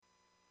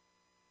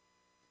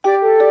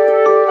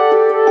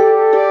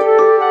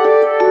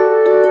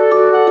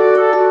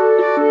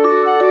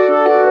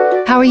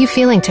are you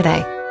feeling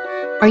today?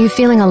 Are you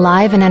feeling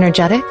alive and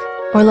energetic,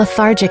 or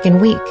lethargic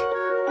and weak?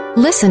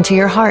 Listen to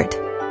your heart.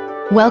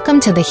 Welcome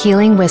to the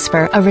Healing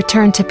Whisper, a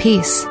return to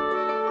peace.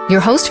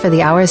 Your host for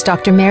the hour is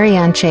Dr.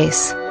 Marianne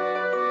Chase.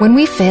 When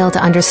we fail to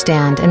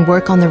understand and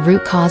work on the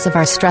root cause of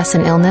our stress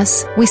and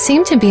illness, we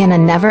seem to be in a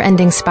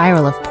never-ending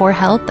spiral of poor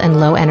health and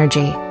low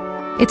energy.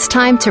 It's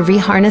time to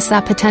reharness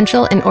that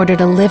potential in order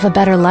to live a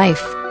better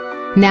life.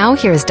 Now,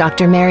 here's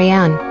Dr.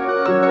 Marianne.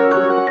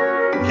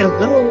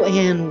 Hello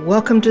and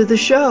welcome to the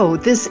show.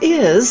 This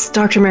is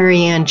Dr.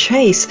 Marianne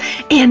Chase,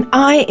 and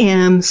I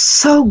am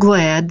so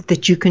glad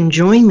that you can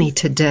join me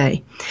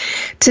today.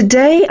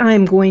 Today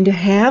I'm going to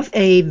have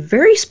a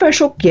very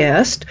special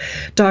guest,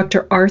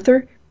 Dr.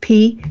 Arthur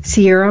P.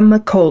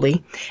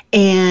 Ciaramicoli,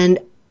 and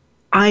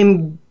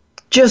I'm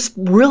just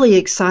really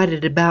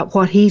excited about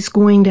what he's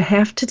going to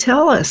have to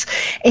tell us.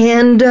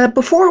 And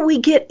before we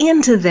get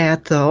into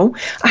that, though,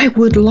 I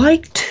would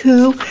like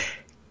to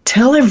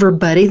tell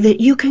everybody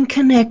that you can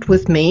connect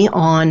with me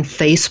on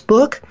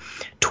Facebook,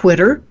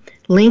 Twitter,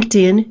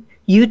 LinkedIn,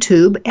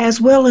 YouTube,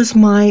 as well as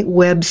my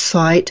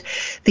website,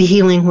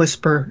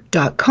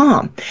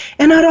 thehealingwhisper.com.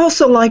 And I'd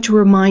also like to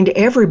remind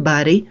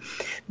everybody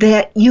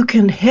that you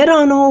can head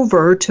on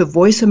over to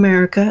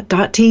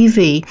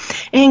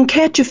voiceamerica.tv and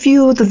catch a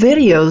few of the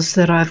videos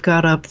that I've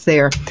got up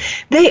there.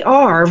 They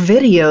are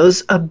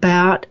videos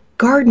about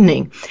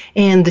gardening,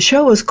 and the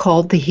show is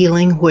called The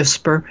Healing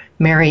Whisper,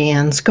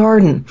 Marianne's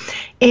Garden.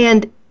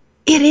 And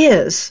it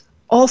is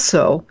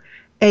also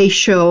a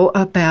show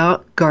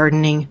about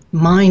gardening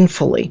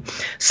mindfully.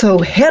 So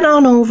head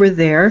on over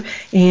there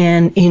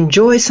and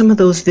enjoy some of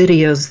those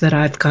videos that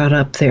I've got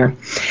up there.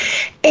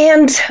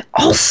 And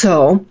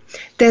also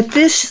that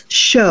this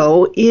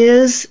show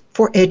is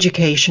for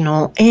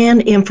educational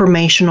and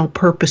informational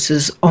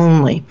purposes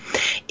only.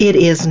 It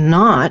is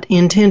not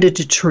intended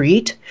to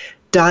treat,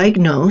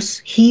 diagnose,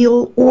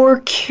 heal,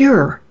 or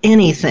cure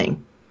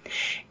anything.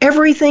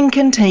 Everything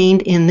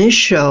contained in this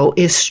show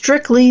is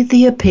strictly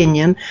the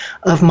opinion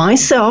of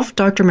myself,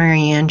 Dr.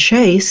 Marianne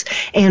Chase,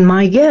 and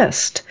my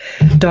guest,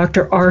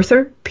 Dr.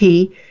 Arthur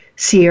P.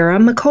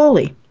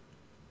 Ciaramicoli.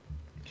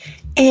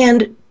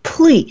 And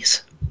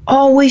please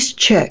always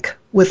check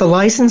with a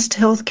licensed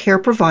health care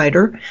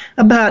provider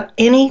about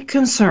any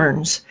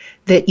concerns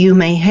that you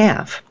may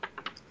have.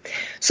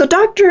 So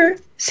Dr.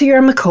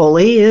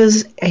 Ciaramicoli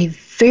is a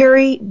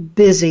very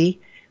busy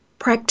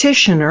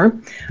practitioner,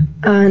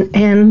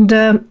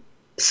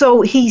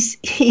 so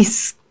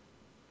he's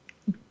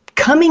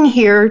coming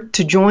here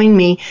to join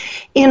me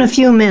in a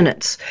few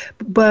minutes.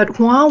 But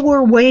while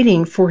we're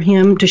waiting for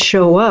him to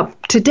show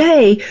up,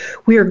 today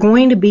we are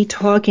going to be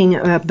talking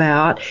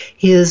about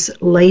his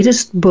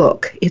latest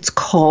book. It's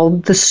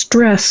called The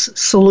Stress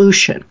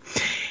Solution.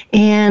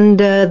 And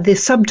the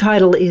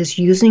subtitle is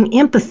Using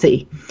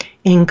Empathy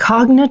in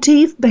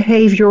Cognitive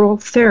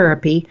Behavioral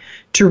Therapy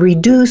to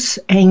Reduce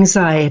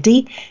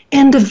Anxiety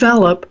and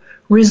Develop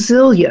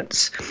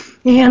Resilience.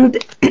 And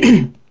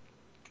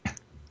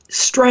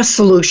stress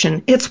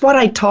solution, it's what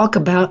I talk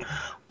about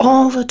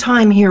all the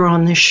time here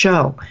on this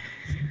show.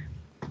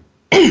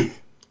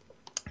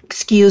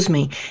 Excuse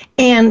me.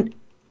 And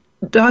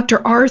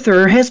Dr.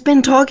 Arthur has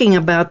been talking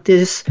about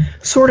this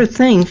sort of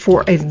thing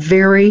for a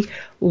very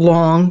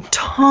long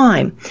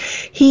time.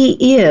 He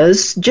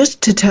is,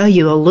 just to tell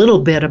you a little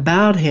bit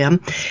about him,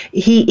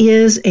 he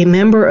is a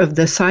member of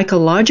the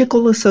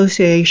Psychological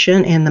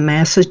Association and the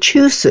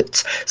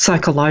Massachusetts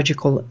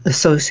Psychological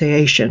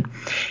Association.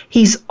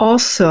 He's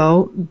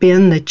also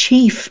been the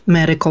Chief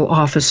Medical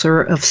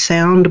Officer of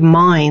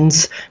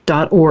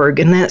SoundMinds.org,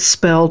 and that's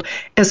spelled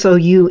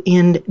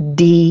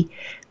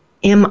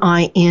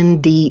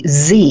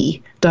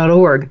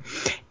SoundMindz.org.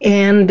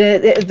 And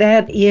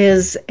that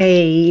is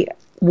a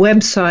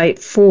website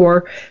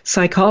for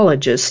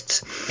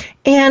psychologists.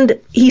 And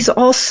he's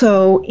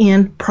also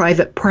in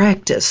private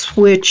practice,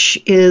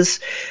 which is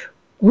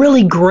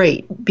really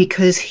great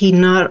because he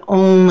not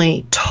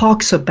only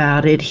talks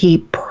about it, he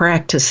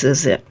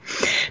practices it.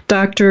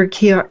 Dr.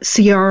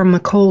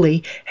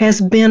 Ciaramicoli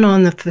has been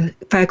on the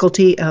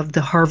faculty of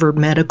the Harvard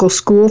Medical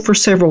School for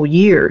several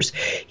years.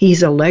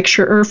 He's a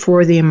lecturer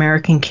for the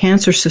American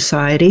Cancer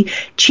Society,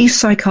 chief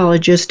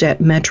psychologist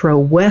at Metro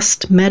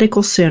West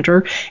Medical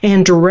Center,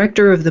 and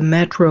director of the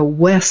Metro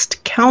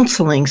West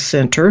Counseling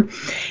Center,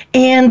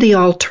 and the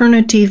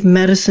Alternative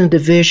Medicine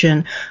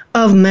Division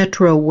of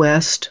Metro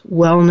West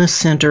Wellness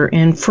Center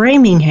in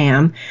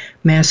Framingham,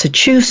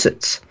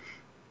 Massachusetts.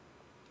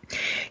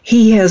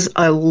 He has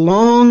a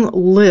long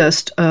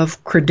list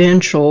of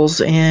credentials,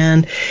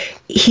 and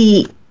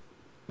he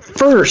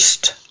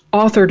first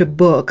authored a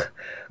book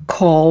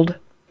called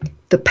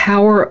The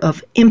Power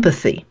of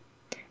Empathy,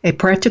 a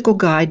practical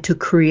guide to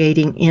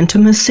creating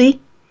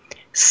intimacy,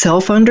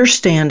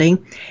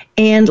 self-understanding,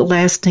 and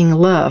lasting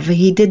love.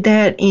 He did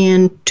that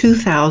in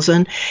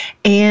 2000,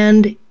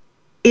 and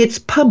it's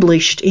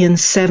published in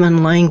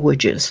 7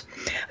 languages.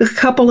 A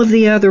couple of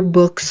the other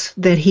books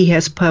that he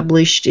has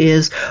published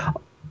is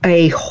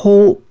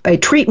a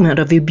treatment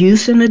of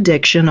abuse and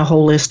addiction, a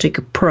holistic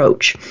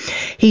approach.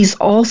 He's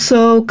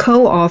also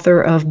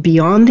co-author of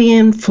Beyond the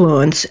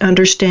Influence,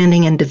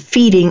 Understanding and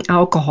Defeating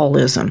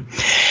Alcoholism.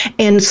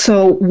 And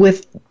so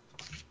with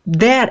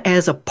that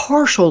as a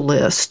partial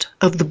list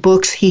of the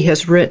books he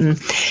has written,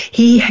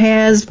 he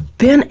has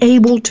been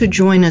able to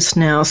join us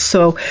now.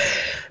 So,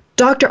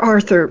 Dr.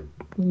 Arthur,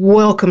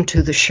 welcome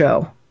to the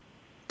show.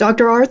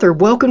 Dr. Arthur,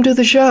 welcome to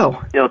the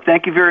show.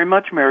 Thank you very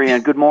much,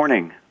 Marianne. Good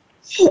morning.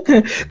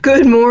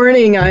 Good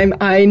morning.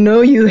 I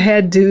know you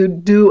had to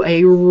do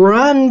a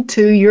run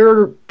to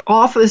your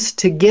office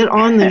to get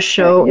on the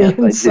show, yes,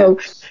 and so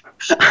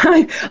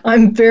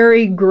I'm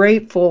very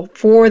grateful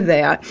for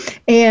that.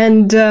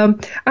 And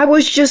I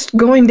was just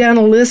going down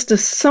a list of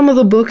some of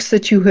the books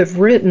that you have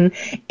written,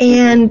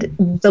 and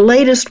the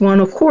latest one,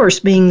 of course,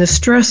 being The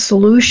Stress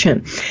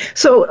Solution.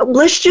 So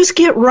let's just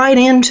get right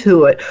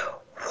into it.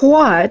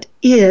 What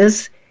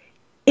is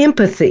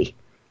empathy?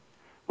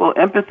 Well,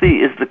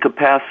 empathy is the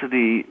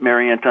capacity,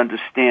 Marianne, to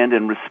understand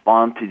and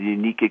respond to the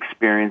unique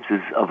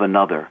experiences of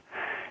another.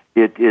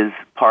 It is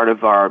part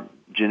of our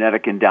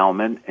genetic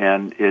endowment,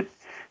 and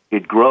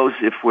it grows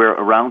if we're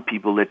around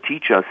people that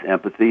teach us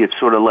empathy. It's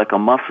sort of like a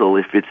muscle.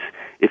 If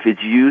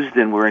it's used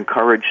and we're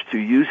encouraged to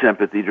use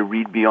empathy to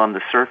read beyond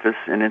the surface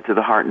and into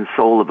the heart and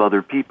soul of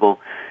other people,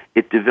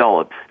 it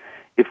develops.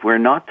 If we're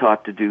not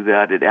taught to do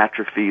that, it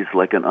atrophies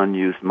like an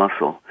unused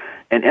muscle.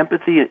 And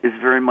empathy is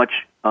very much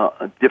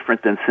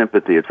different than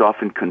sympathy. It's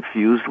often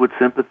confused with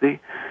sympathy.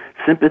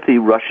 Sympathy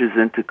rushes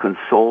in to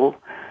console,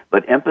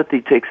 but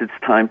empathy takes its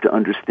time to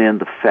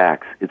understand the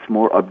facts. It's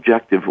more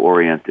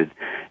objective-oriented,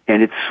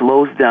 and it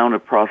slows down a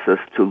process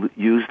to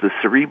use the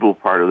cerebral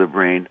part of the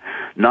brain,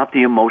 not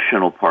the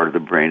emotional part of the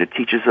brain. It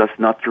teaches us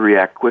not to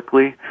react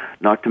quickly,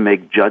 not to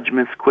make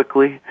judgments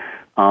quickly,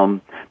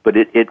 but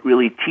it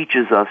really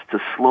teaches us to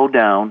slow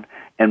down.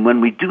 And when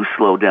we do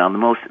slow down, the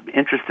most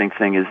interesting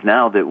thing is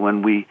now that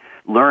when we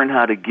learn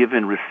how to give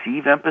and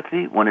receive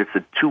empathy, when it's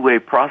a two-way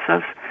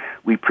process,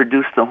 we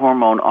produce the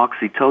hormone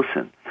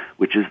oxytocin,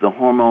 which is the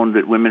hormone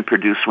that women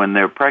produce when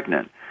they're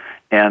pregnant.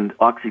 And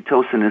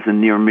oxytocin is a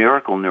near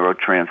miracle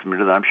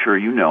neurotransmitter that I'm sure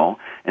you know,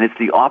 and it's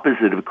the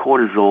opposite of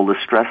cortisol, the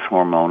stress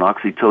hormone.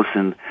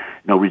 Oxytocin,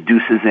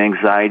 reduces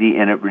anxiety,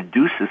 and it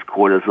reduces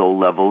cortisol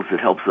levels. It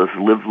helps us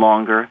live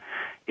longer.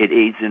 It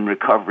aids in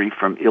recovery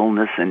from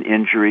illness and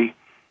injury.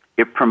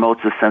 It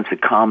promotes a sense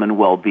of calm and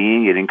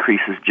well-being. It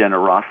increases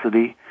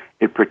generosity.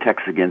 It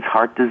protects against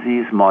heart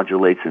disease,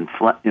 modulates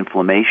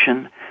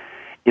inflammation.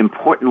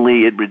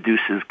 Importantly, it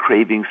reduces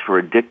cravings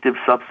for addictive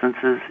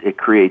substances. It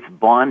creates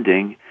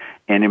bonding,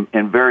 and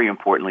very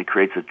importantly,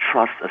 creates a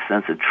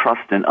sense of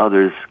trust in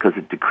others because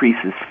it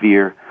decreases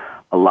fear,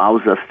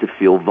 allows us to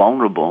feel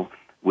vulnerable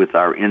with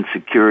our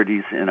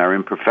insecurities and our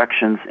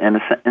imperfections,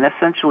 and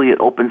essentially it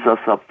opens us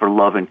up for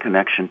love and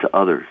connection to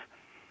others.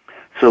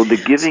 So the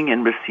giving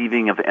and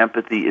receiving of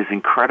empathy is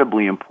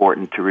incredibly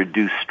important to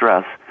reduce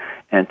stress,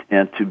 and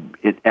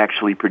it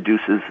actually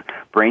produces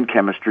brain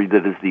chemistry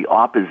that is the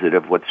opposite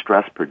of what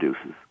stress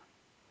produces.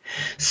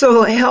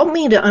 So help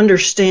me to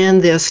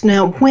understand this.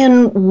 Now,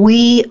 when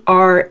we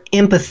are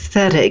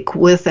empathetic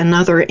with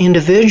another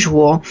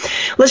individual,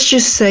 let's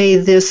just say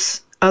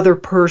this other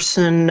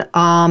person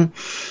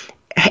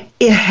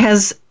it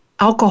has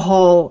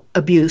alcohol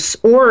abuse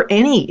or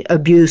any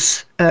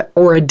abuse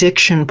or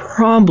addiction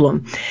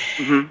problem.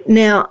 Mm-hmm.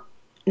 Now,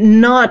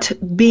 not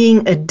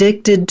being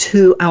addicted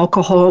to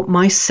alcohol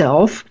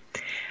myself,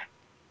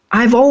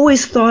 I've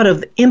always thought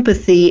of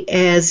empathy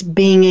as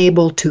being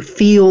able to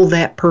feel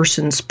that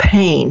person's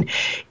pain.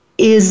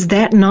 Is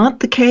that not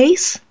the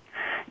case?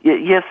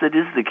 Yes, it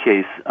is the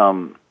case,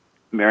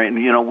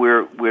 Marian.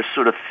 We're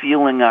sort of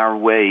feeling our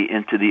way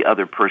into the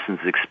other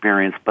person's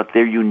experience, but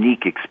their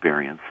unique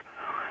experience.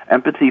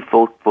 Empathy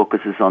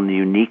focuses on the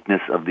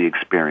uniqueness of the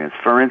experience.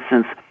 For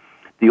instance,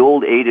 the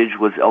old adage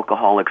was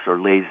alcoholics are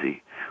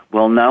lazy.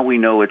 Well, now we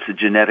know it's a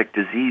genetic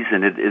disease,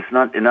 and it's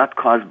not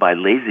caused by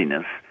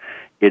laziness.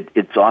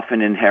 It's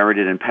often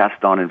inherited and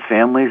passed on in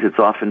families. It's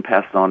often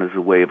passed on as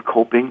a way of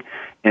coping,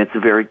 and it's a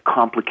very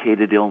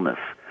complicated illness.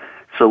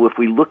 So if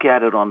we look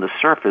at it on the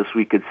surface,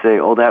 we could say,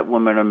 oh, that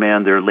woman or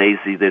man, they're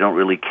lazy. They don't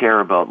really care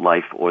about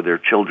life or their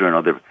children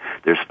or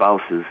their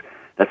spouses.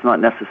 That's not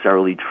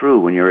necessarily true.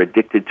 When you're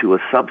addicted to a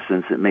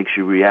substance, it makes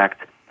you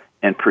react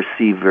and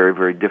perceive very,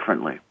 very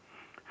differently.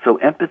 So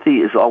empathy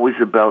is always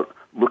about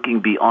looking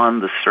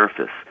beyond the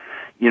surface.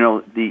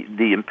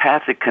 The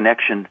empathic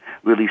connection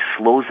really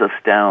slows us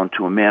down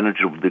to a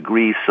manageable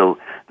degree so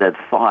that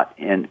thought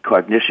and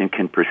cognition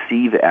can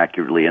perceive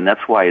accurately. And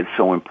that's why it's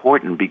so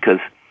important, because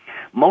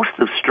most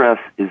of stress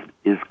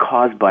is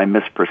caused by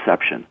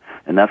misperception,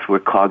 and that's where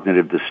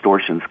cognitive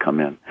distortions come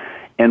in.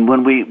 And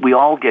when we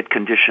all get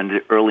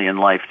conditioned early in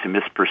life to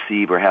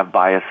misperceive or have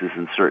biases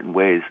in certain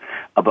ways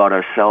about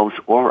ourselves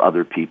or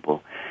other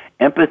people,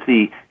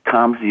 empathy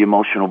calms the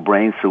emotional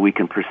brain so we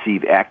can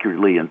perceive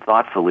accurately and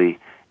thoughtfully,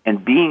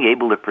 and being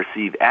able to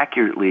perceive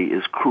accurately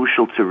is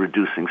crucial to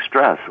reducing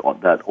stress.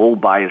 That old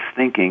biased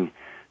thinking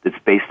that's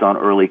based on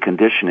early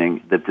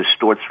conditioning that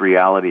distorts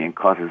reality and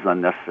causes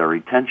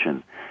unnecessary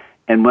tension.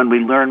 And when we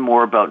learn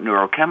more about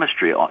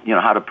neurochemistry,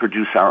 how to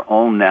produce our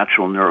own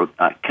natural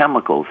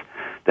neurochemicals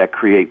that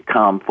create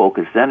calm,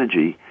 focused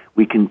energy,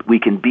 we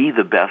can be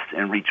the best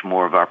and reach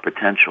more of our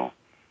potential.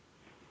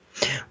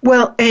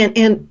 Well,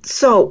 and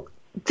so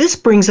this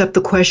brings up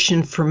the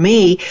question for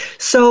me.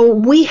 So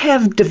we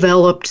have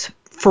developed,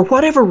 for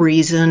whatever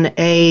reason,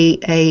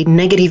 a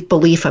negative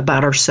belief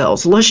about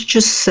ourselves. Let's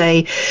just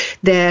say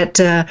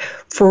that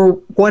for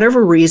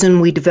whatever reason,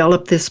 we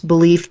developed this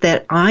belief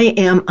that I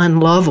am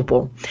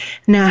unlovable.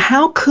 Now,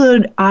 how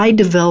could I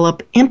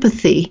develop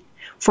empathy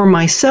for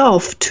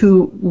myself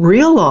to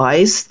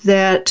realize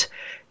that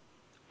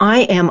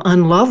I am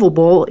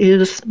unlovable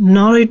is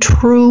not a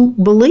true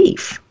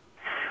belief?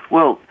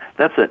 Well,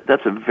 that's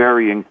a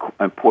very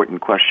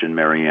important question,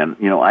 Marianne.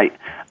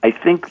 I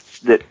think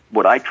that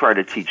what I try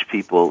to teach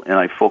people, and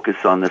I focus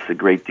on this a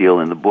great deal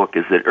in the book,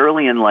 is that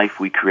early in life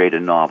we create a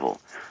novel,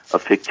 a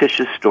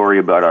fictitious story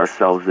about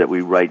ourselves that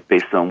we write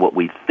based on what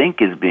we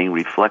think is being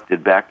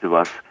reflected back to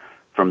us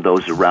from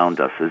those around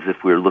us, as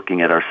if we're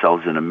looking at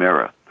ourselves in a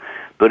mirror.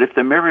 But if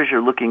the mirrors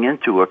you're looking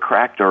into are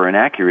cracked or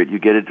inaccurate, you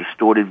get a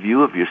distorted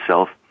view of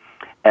yourself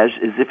as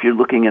if you're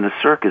looking in a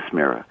circus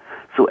mirror.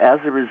 So as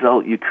a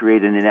result, you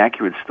create an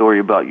inaccurate story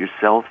about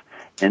yourself,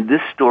 and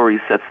this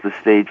story sets the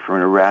stage for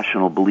an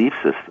irrational belief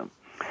system.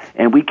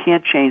 And we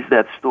can't change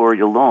that story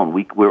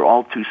alone. We're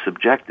all too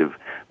subjective.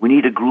 We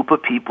need a group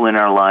of people in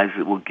our lives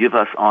that will give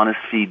us honest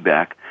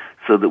feedback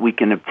so that we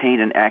can obtain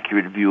an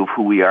accurate view of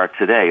who we are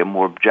today, a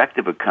more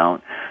objective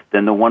account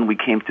than the one we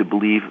came to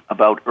believe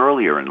about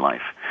earlier in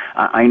life.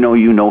 I know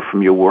you know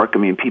from your work,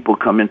 people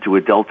come into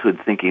adulthood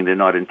thinking they're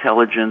not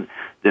intelligent,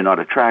 they're not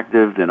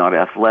attractive, they're not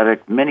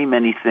athletic, many,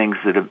 many things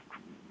that are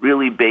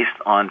really based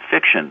on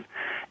fiction.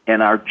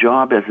 And our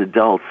job as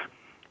adults,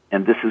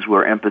 and this is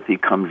where empathy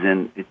comes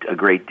in a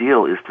great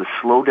deal, is to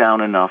slow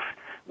down enough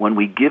when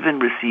we give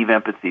and receive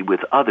empathy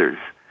with others,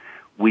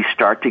 we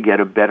start to get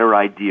a better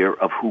idea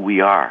of who we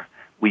are.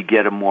 We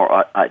get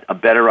a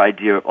better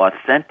idea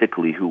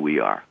authentically who we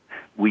are.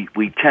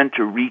 We tend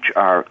to reach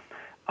our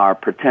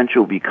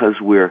potential because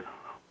we're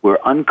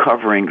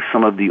uncovering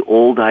some of the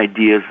old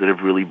ideas that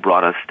have really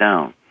brought us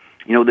down.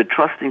 The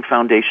trusting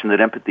foundation that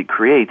empathy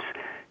creates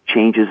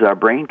changes our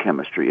brain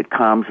chemistry. It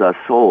calms our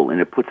soul, and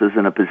it puts us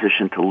in a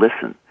position to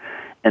listen.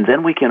 And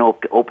then we can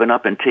open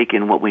up and take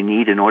in what we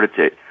need in order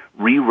to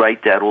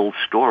rewrite that old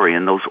story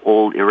and those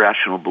old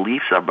irrational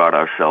beliefs about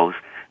ourselves.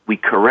 We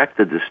correct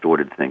the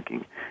distorted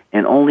thinking,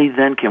 and only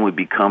then can we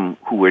become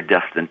who we're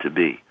destined to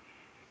be.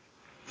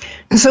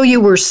 So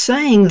you were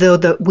saying, though,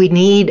 that we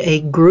need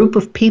a group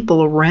of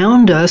people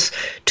around us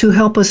to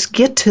help us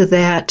get to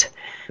that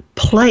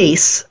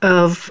place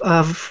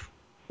of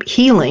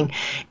healing.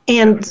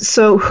 And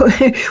so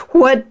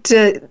what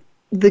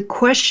the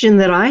question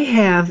that I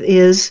have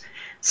is,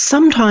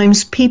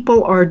 sometimes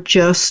people are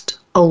just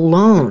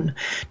alone.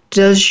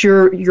 Does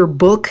your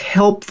book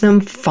help them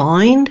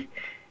find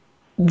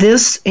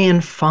this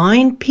and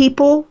find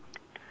people?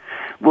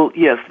 Well,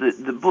 yes,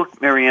 the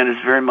book, Marianne, is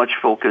very much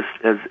focused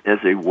as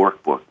a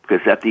workbook,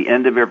 because at the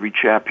end of every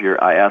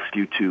chapter, I ask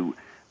you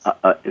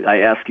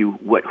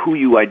who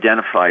you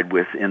identified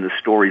with in the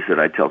stories that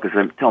I tell, because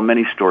I tell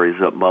many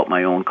stories about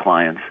my own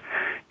clients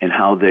and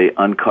how they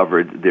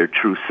uncovered their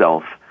true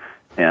self.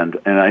 And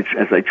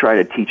as I try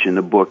to teach in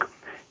the book,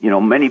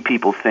 many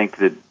people think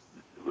that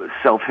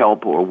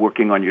self-help or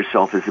working on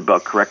yourself is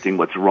about correcting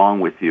what's wrong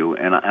with you,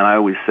 and I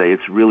always say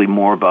it's really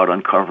more about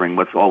uncovering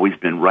what's always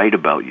been right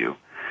about you.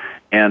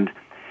 And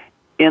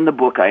in the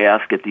book, I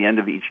ask at the end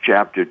of each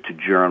chapter to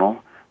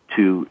journal,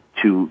 to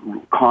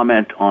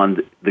comment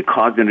on the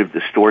cognitive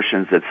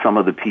distortions that some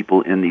of the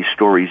people in these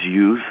stories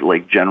use,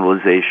 like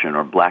generalization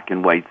or black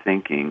and white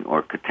thinking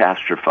or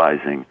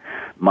catastrophizing,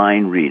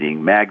 mind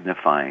reading,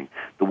 magnifying,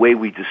 the way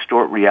we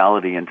distort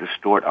reality and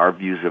distort our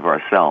views of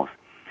ourselves.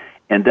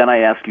 And then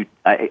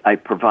I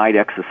provide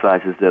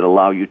exercises that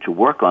allow you to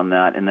work on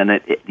that, and then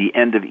at the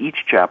end of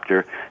each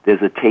chapter,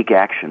 there's a take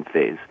action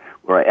phase,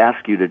 where I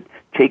ask you to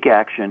take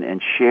action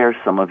and share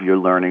some of your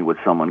learning with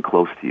someone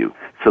close to you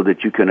so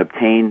that you can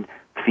obtain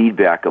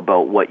feedback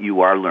about what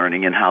you are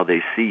learning and how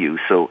they see you.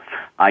 So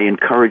I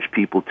encourage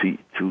people to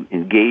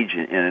engage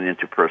in an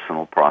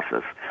interpersonal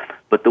process.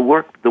 But the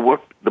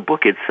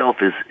book itself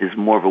is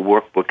more of a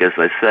workbook, as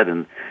I said,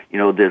 and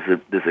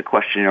there's a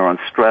questionnaire on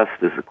stress,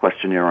 there's a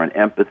questionnaire on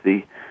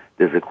empathy,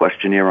 there's a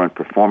questionnaire on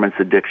performance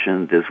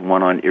addiction, there's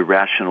one on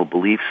irrational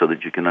beliefs so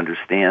that you can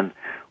understand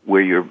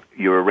where your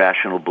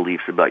irrational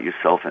beliefs about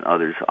yourself and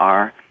others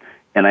are.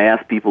 And I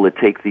ask people to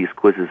take these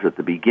quizzes at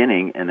the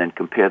beginning and then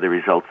compare the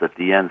results at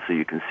the end so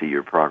you can see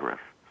your progress.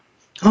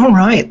 All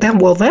right.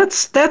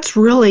 That's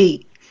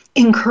really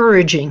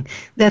encouraging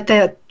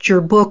that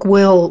your book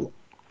will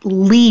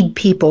lead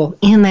people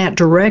in that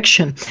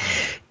direction.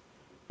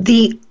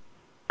 The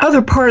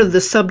other part of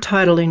the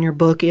subtitle in your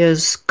book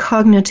is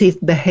cognitive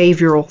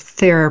behavioral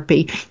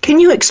therapy. Can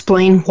you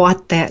explain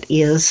what that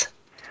is?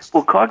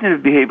 Well,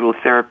 cognitive behavioral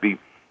therapy,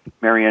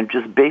 Marianne,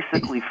 just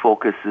basically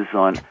focuses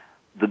on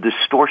the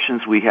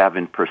distortions we have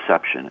in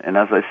perception. And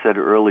as I said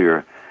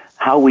earlier,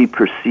 how we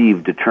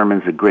perceive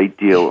determines a great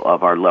deal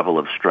of our level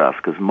of stress,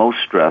 because most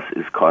stress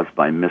is caused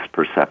by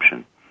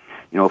misperception.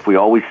 You know, if we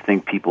always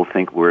think people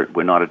think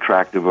we're not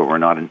attractive or we're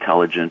not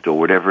intelligent or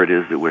whatever it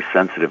is that we're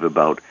sensitive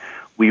about,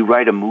 we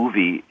write a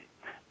movie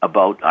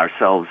about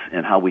ourselves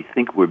and how we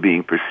think we're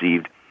being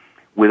perceived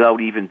without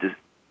even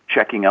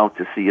checking out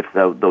to see if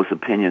those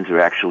opinions are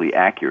actually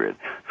accurate.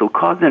 So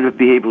cognitive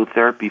behavioral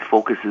therapy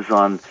focuses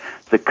on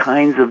the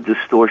kinds of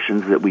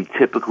distortions that we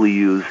typically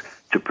use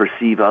to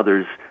perceive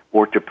others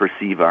or to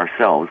perceive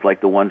ourselves,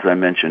 like the ones I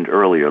mentioned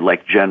earlier,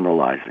 like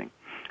generalizing.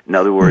 In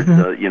other words,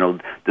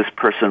 this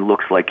person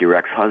looks like your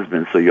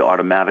ex-husband, so you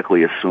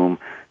automatically assume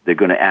they're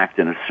going to act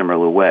in a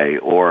similar way.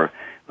 Or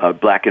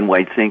black and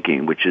white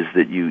thinking, which is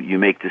that you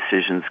make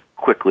decisions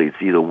quickly.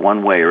 It's either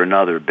one way or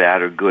another,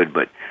 bad or good,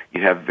 but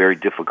you have very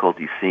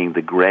difficulty seeing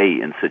the gray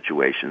in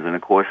situations. And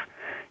of course,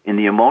 in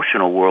the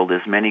emotional world,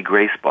 there's many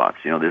gray spots.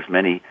 You know, there's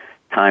many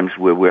times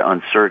where we're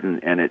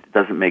uncertain and it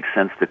doesn't make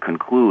sense to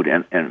conclude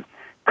and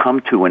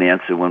come to an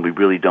answer when we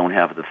really don't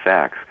have the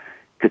facts.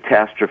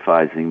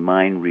 Catastrophizing,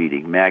 mind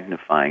reading,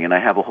 magnifying, and I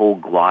have a whole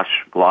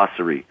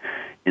glossary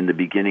in the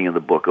beginning of the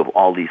book of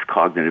all these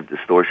cognitive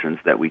distortions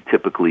that we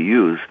typically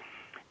use,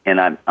 and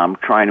I'm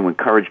trying to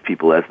encourage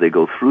people as they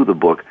go through the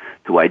book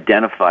to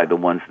identify the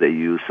ones they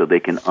use so they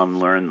can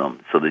unlearn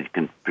them, so that you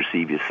can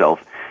perceive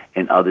yourself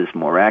and others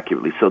more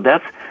accurately. So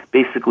that's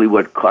basically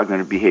what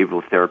cognitive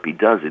behavioral therapy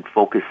does. It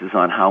focuses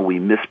on how we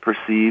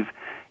misperceive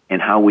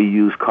and how we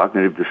use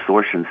cognitive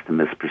distortions to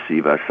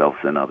misperceive ourselves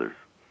and others.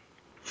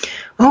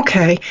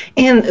 Okay,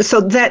 and so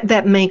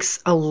that makes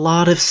a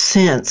lot of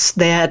sense,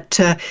 that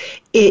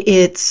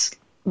it's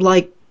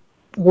like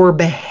we're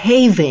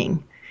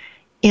behaving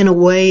in a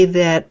way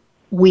that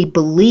we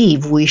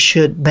believe we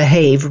should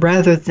behave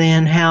rather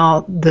than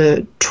how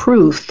the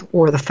truth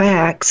or the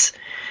facts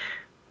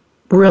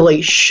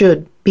really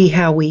should be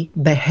how we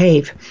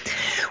behave.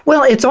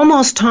 Well, it's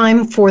almost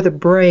time for the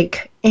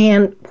break,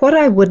 and what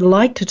I would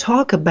like to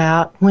talk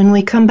about when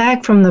we come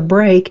back from the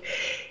break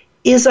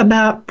is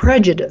about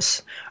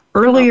prejudice.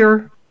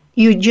 Earlier,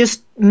 you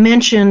just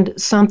mentioned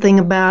something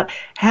about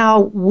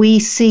how we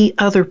see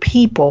other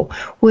people,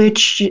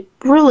 which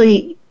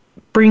really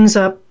brings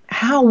up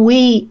how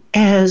we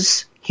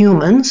as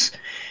humans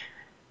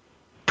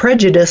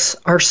prejudice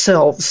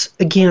ourselves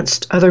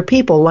against other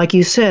people. Like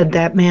you said,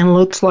 that man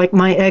looks like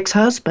my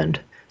ex-husband,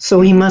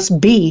 so he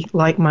must be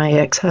like my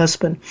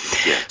ex-husband.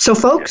 So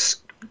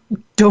folks,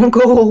 don't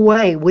go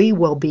away. We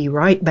will be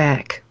right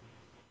back.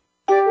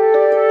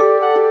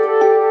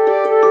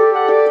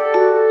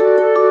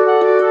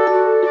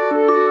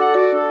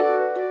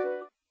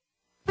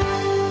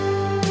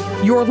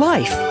 Your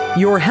life,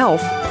 your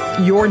health,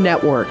 your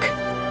network.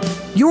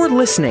 You're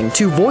listening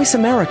to Voice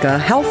America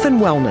Health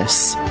and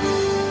Wellness.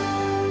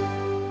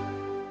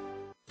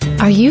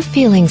 Are you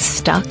feeling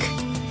stuck?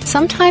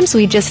 Sometimes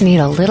we just need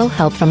a little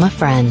help from a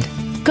friend.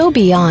 Go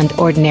beyond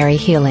ordinary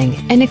healing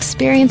and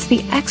experience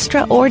the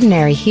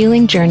extraordinary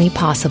healing journey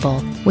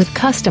possible with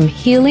custom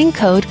Healing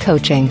Code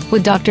coaching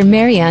with Dr.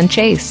 Marianne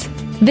Chase.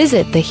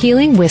 Visit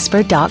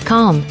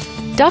thehealingwhisper.com.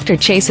 Dr.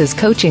 Chase's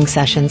coaching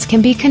sessions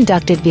can be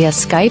conducted via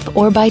Skype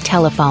or by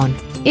telephone.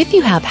 If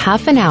you have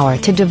half an hour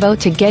to devote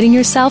to getting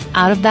yourself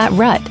out of that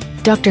rut,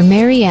 Dr.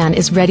 Marianne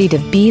is ready to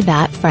be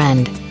that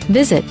friend.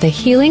 Visit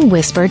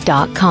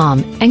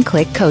thehealingwhisper.com and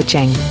click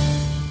coaching.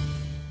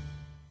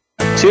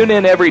 Tune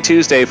in every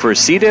Tuesday for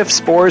C. diff,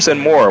 spores, and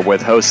more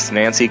with hosts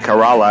Nancy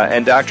Caralla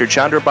and Dr.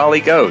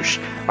 Chandrabali Ghosh.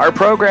 Our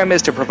program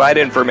is to provide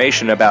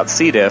information about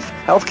C. diff,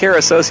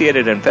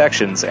 healthcare-associated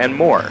infections, and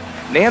more.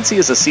 Nancy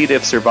is a C.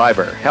 diff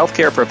survivor,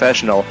 healthcare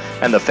professional,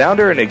 and the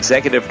founder and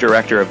executive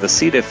director of the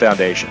C. diff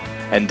Foundation.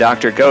 And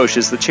Dr. Ghosh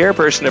is the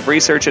chairperson of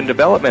research and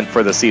development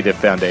for the C. diff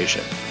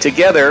Foundation.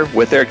 Together,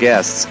 with their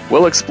guests,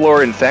 we'll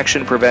explore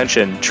infection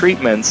prevention,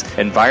 treatments,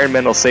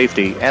 environmental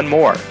safety, and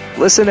more.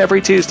 Listen every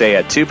Tuesday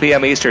at 2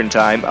 p.m. Eastern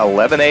Time,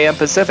 11 a.m.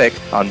 Pacific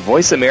on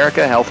Voice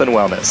America Health and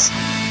Wellness.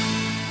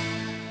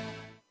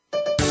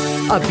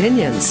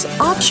 Opinions,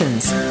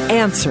 options,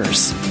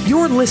 answers.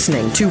 You're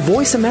listening to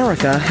Voice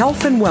America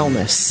Health and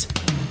Wellness.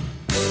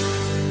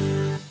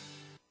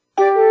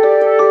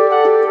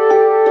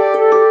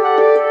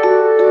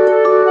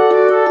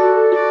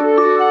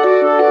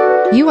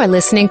 You are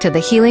listening to The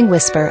Healing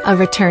Whisper, A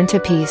Return to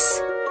Peace.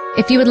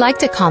 If you would like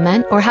to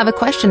comment or have a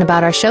question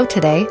about our show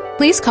today,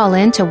 please call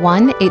in to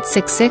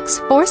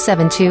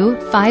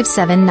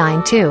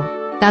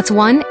 1-866-472-5792. That's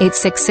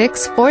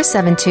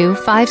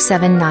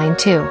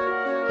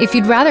 1-866-472-5792. If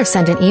you'd rather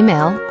send an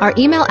email, our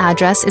email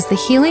address is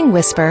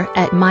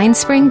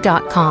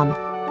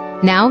thehealingwhisper@mindspring.com.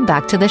 Now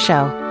back to the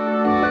show.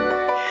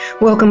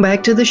 Welcome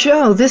back to the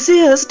show. This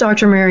is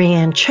Dr.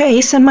 Marianne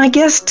Chase, and my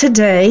guest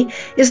today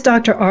is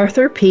Dr.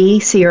 Arthur P.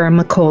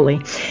 Ciaramicoli,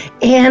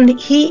 and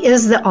he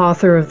is the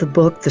author of the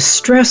book, The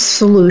Stress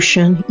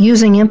Solution,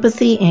 Using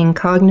Empathy and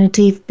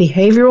Cognitive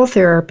Behavioral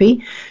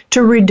Therapy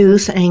to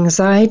Reduce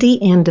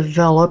Anxiety and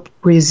Develop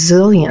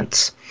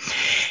Resilience.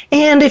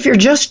 And if you're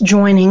just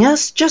joining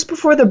us, just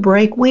before the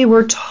break, we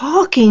were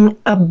talking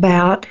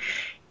about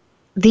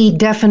the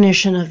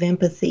definition of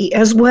empathy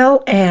as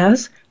well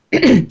as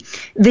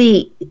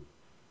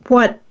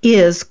what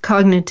is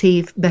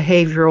cognitive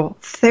behavioral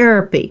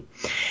therapy.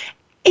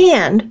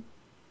 And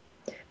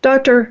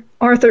Dr.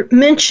 Arthur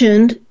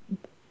mentioned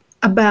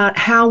about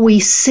how we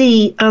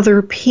see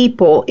other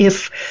people.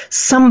 If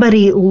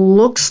somebody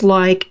looks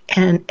like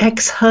an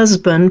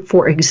ex-husband,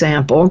 for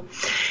example,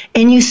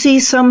 and you see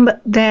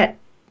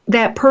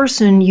that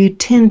person, you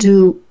tend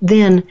to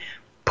then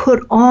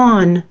put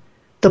on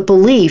the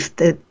belief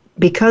that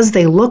because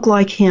they look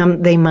like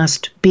him, they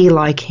must be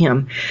like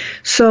him.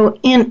 So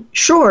in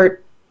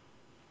short,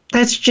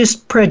 that's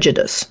just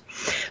prejudice.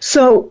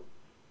 So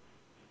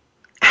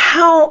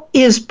how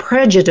is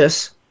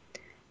prejudice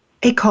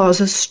a cause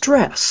of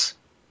stress?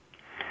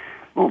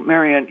 Well,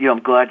 Marianne, I'm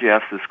glad you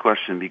asked this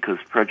question because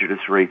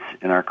prejudice rates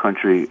in our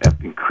country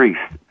have increased,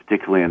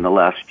 particularly in the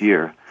last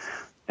year.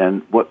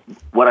 And what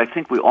I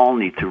think we all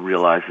need to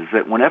realize is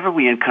that whenever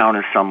we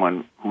encounter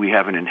someone who we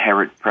have an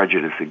inherent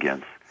prejudice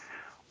against,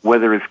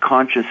 whether it's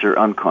conscious or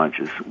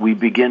unconscious, we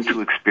begin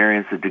to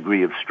experience a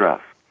degree of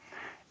stress.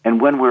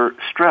 And when we're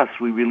stressed,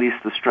 we release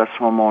the stress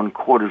hormone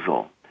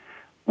cortisol,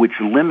 which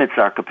limits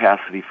our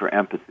capacity for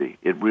empathy.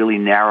 It really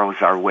narrows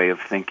our way of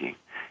thinking.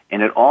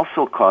 And it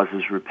also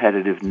causes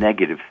repetitive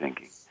negative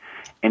thinking.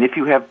 And if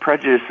you have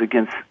prejudice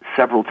against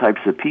several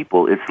types of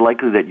people, it's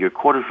likely that your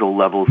cortisol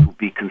levels will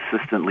be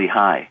consistently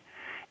high.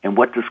 And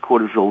what does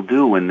cortisol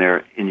do when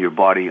they're in your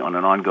body on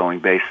an ongoing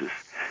basis?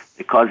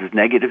 It causes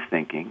negative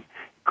thinking,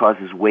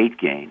 causes weight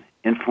gain,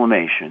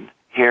 inflammation,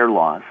 hair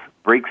loss,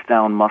 breaks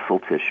down muscle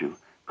tissue,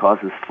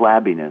 causes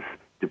flabbiness,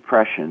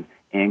 depression,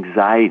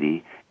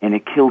 anxiety, and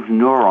it kills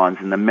neurons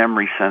in the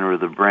memory center of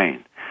the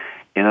brain.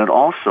 And it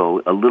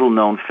also, a little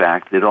known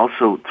fact, it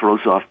also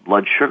throws off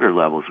blood sugar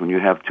levels when you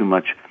have too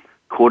much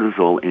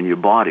cortisol in your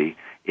body.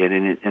 It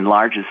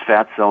enlarges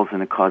fat cells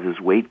and it causes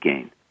weight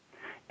gain.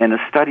 And a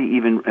study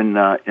even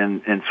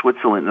in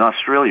Switzerland, in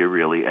Australia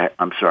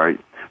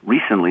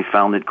recently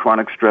found that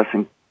chronic stress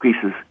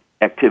increases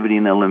activity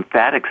in the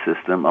lymphatic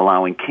system,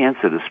 allowing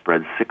cancer to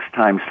spread 6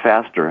 times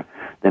faster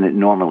than it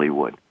normally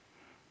would.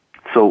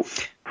 So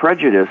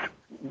prejudice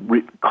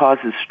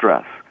causes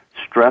stress.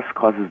 Stress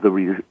causes the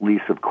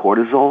release of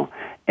cortisol,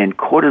 and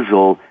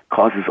cortisol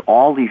causes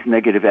all these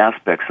negative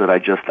aspects that I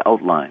just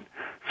outlined.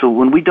 So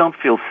when we don't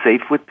feel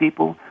safe with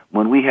people,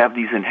 when we have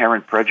these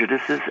inherent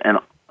prejudices, and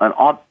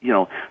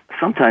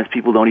sometimes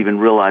people don't even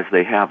realize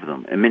they have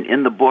them. I mean,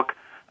 in the book,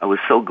 I was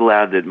so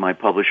glad that my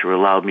publisher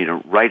allowed me to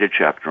write a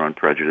chapter on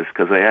prejudice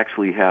because I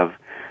actually have,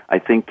 I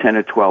think, 10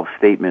 or 12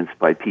 statements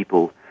by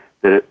people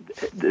that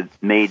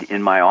made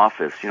in my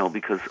office,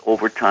 because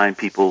over time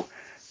people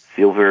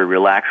feel very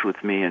relaxed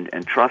with me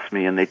and trust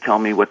me, and they tell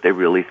me what they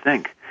really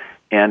think.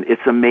 And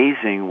it's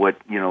amazing what,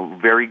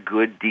 very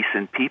good,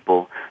 decent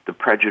people, the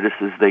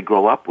prejudices they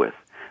grow up with,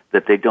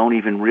 that they don't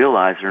even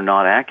realize are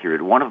not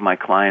accurate. One of my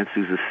clients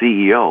who's a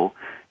CEO,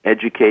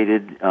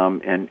 educated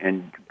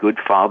and good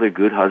father,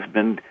 good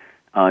husband,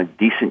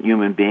 decent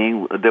human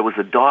being, there was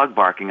a dog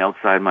barking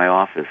outside my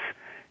office.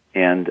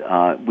 And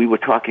we were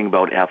talking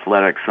about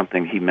athletics,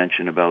 something he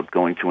mentioned about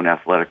going to an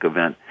athletic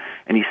event.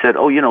 And he said,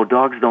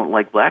 dogs don't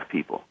like black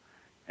people.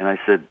 And I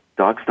said,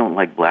 dogs don't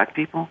like black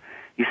people?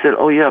 He said,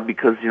 oh, yeah,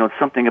 because, it's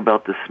something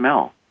about the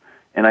smell.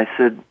 And I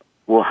said,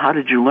 well, how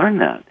did you learn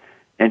that?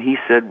 And he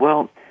said,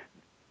 well,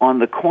 on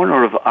the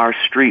corner of our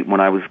street when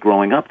I was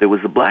growing up, there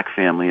was a black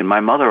family, and my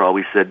mother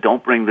always said,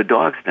 don't bring the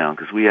dogs down,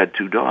 because we had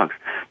 2 dogs.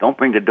 Don't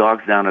bring the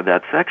dogs down to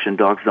that section.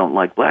 Dogs don't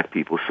like black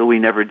people. So we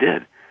never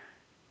did.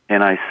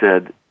 And I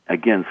said,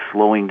 again,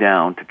 slowing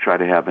down to try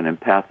to have an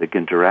empathic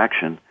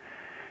interaction,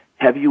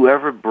 have you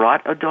ever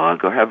brought a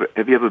dog, or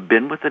have you ever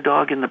been with a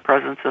dog in the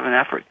presence of an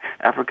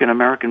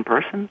African-American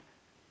person?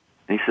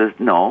 And he says,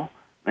 no.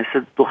 I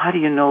said, well, how do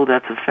you know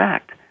that's a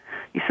fact?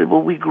 He said,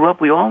 well, we grew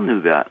up, we all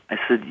knew that. I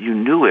said, you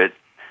knew it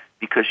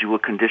because you were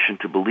conditioned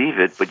to believe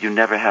it, but you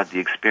never had the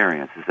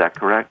experience. Is that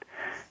correct?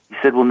 He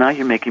said, well, now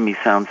you're making me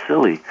sound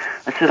silly.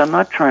 I said, I'm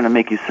not trying to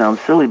make you sound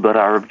silly, but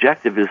our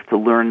objective is to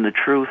learn the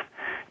truth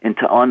and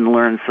to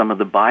unlearn some of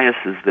the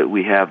biases that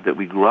we have, that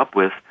we grew up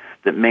with,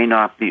 that may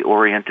not be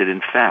oriented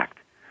in fact.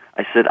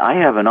 I said, I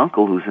have an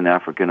uncle who's an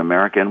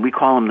African-American, and we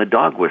call him the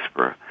dog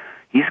whisperer.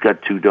 He's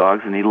got 2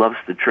 dogs, and he loves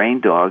to train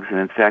dogs, and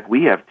in fact,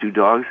 we have 2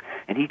 dogs,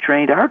 and he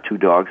trained our 2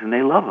 dogs, and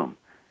they love him.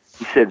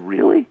 He said,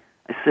 really?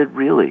 I said,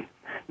 really?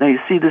 Now, you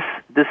see,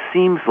 this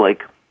seems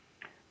like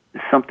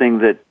something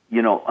that,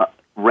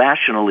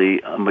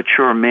 rationally, a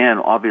mature man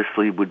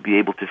obviously would be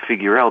able to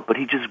figure out, but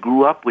he just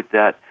grew up with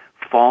that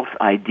false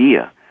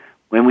idea.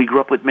 When we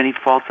grew up with many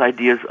false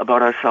ideas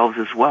about ourselves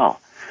as well.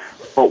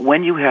 But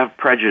when you have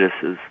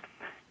prejudices,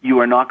 you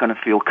are not going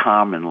to feel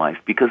calm in life.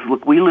 Because,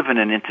 look, we live in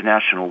an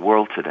international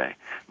world today.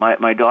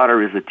 My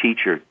daughter is a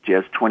teacher. She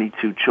has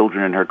 22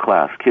 children in her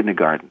class,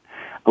 kindergarten.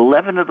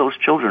 11 of those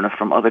children are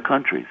from other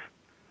countries.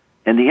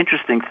 And the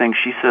interesting thing,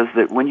 she says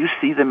that when you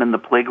see them in the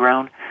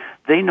playground,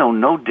 they know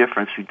no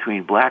difference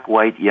between black,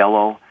 white,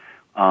 yellow,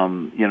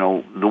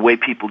 The way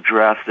people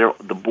dress,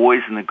 the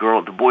boys and the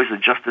girls, the boys are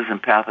just as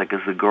empathic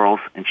as the girls.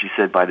 And she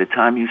said by the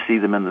time you see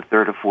them in the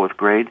 3rd or 4th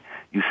grade,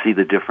 you see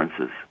the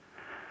differences.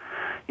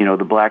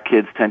 The black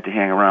kids tend to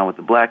hang around with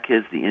the black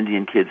kids, the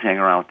Indian kids hang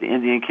around with the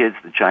Indian kids,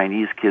 the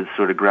Chinese kids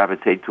sort of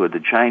gravitate toward the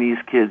Chinese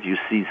kids. You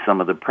see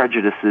some of the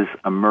prejudices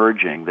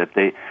emerging, that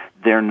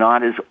they're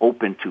not as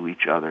open to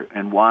each other.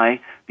 And why?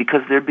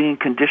 Because they're being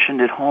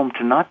conditioned at home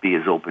to not be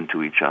as open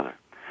to each other.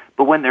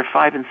 But when they're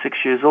 5 and 6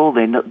 years old,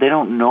 they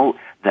don't know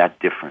that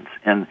difference.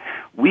 And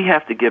we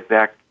have to get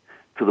back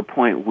to the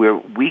point where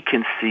we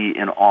can see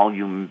in all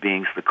human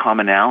beings the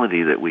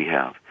commonality that we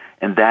have.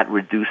 And that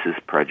reduces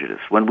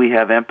prejudice. When we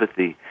have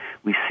empathy,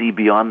 we see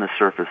beyond the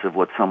surface of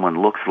what someone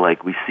looks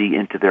like. We see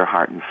into their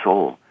heart and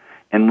soul.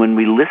 And when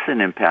we listen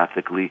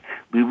empathically,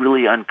 we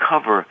really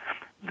uncover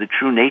the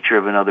true nature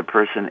of another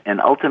person. And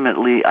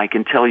ultimately, I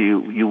can tell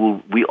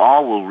you, we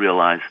all will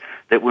realize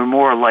that we're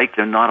more alike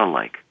than not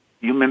alike.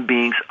 Human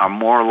beings are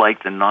more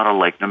alike than not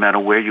alike, no matter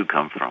where you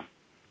come from.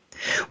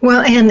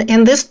 Well,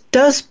 and this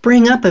does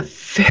bring up a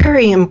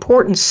very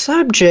important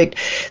subject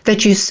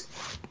that you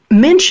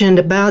mentioned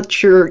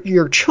about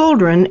your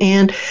children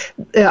and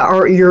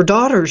or your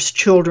daughter's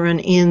children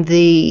in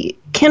the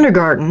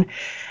kindergarten.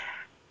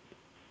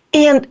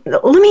 And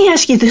let me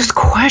ask you this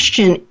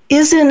question.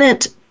 Isn't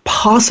it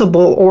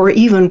possible or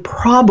even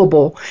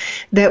probable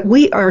that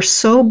we are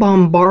so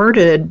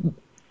bombarded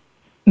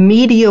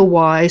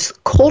media-wise,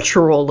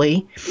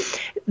 culturally,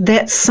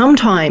 that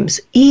sometimes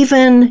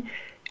even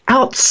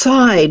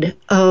outside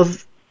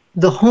of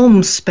the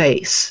home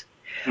space,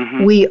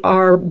 we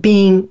are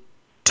being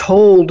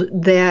told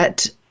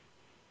that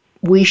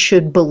we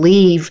should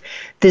believe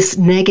this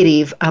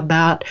negative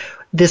about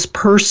this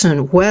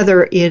person,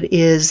 whether it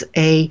is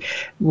a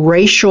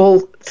racial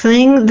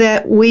thing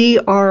that we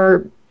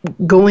are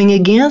going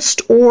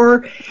against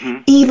or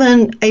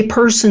even a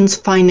person's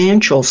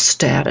financial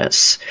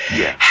status.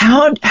 Yeah.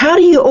 How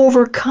do you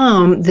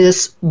overcome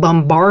this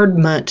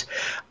bombardment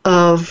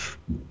of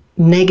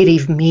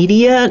negative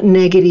media,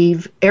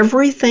 negative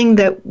everything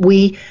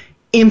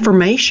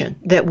information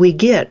that we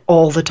get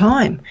all the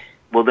time?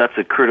 Well, that's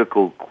a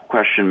critical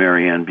question,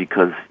 Marianne,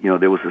 because,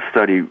 there was a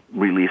study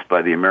released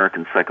by the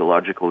American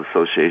Psychological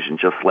Association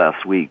just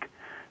last week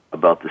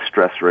about the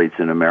stress rates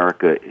in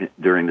America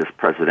during this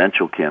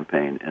presidential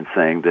campaign, and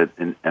saying that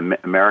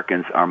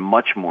Americans are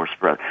much more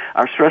stressed.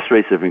 Our stress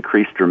rates have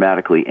increased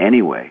dramatically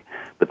anyway,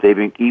 but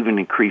they've even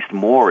increased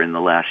more in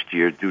the last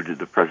year due to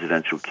the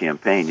presidential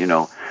campaign.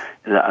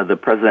 The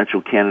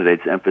presidential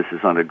candidate's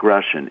emphasis on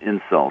aggression,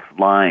 insults,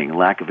 lying,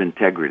 lack of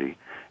integrity.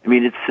 I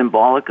mean, it's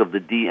symbolic of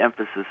the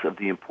de-emphasis of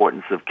the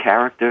importance of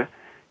character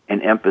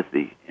and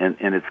empathy, and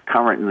it's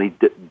currently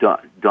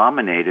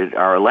dominated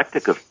our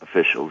elected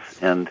officials.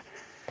 And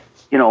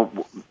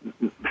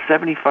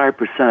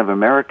 75% of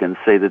Americans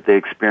say that they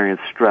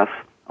experience stress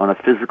on a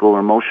physical or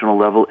emotional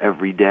level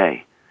every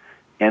day.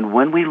 And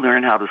when we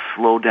learn how to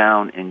slow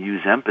down and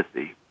use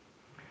empathy,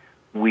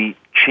 we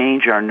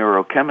change our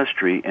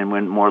neurochemistry and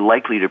we're more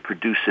likely to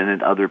produce it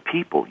in other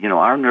people.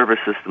 Our nervous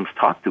systems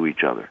talk to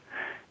each other.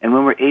 And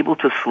when we're able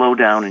to slow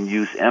down and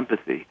use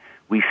empathy,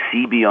 we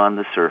see beyond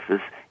the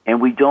surface, and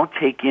we don't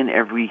take in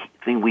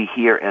everything we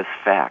hear as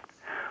fact.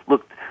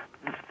 Look,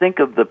 think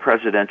of the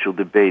presidential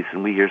debates,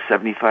 and we hear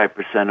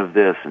 75% of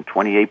this and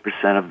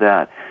 28% of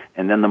that,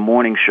 and then the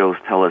morning shows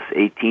tell us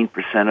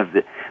 18% of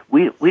the.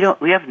 We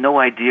have no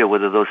idea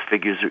whether those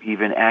figures are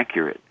even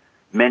accurate.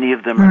 Many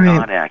of them are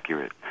not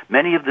accurate.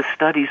 Many of the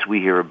studies we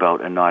hear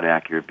about are not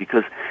accurate,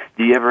 because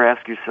do you ever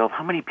ask yourself,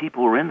 how many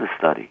people were in the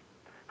study?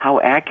 How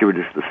accurate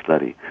is the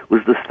study?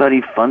 Was the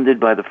study funded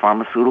by the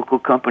pharmaceutical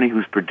company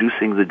who's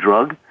producing the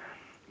drug?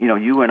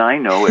 You and I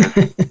know as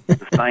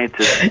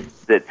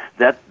scientists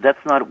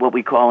that's not what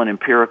we call an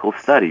empirical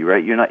study,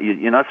 right? You're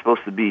not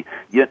supposed to be.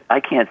 I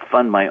can't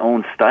fund my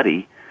own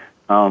study.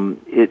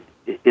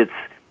 It's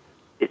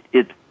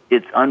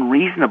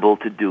unreasonable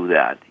to do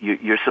that.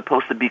 You're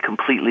supposed to be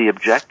completely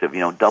objective.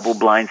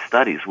 Double-blind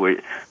studies where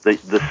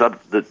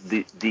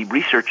the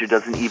researcher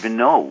doesn't even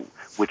know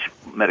which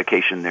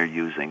medication they're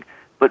using.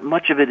 But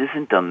much of it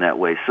isn't done that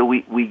way, so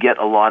we get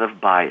a lot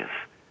of bias.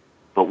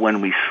 But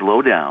when we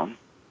slow down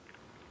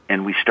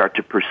and we start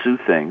to pursue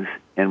things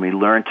and we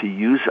learn to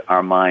use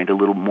our mind a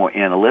little more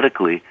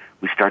analytically,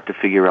 we start to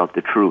figure out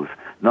the truth.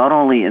 Not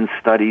only in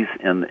studies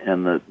and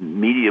the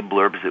media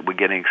blurbs that we're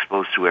getting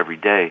exposed to every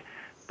day,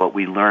 but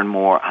we learn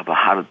more about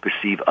how to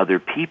perceive other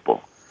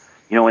people.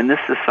 In this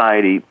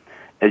society,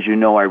 as you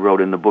know, I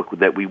wrote in the book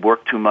that we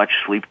work too much,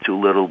 sleep too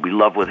little, we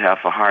love with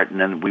half a heart, and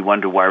then we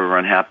wonder why we're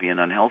unhappy and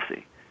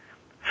unhealthy.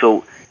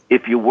 So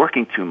if you're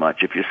working too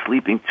much, if you're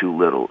sleeping too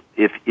little,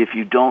 if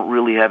you don't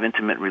really have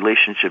intimate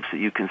relationships that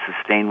you can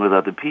sustain with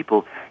other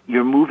people,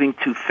 you're moving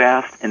too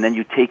fast, and then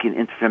you take in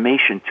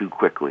information too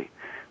quickly.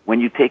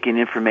 When you take in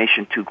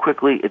information too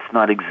quickly, it's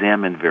not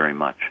examined very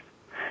much.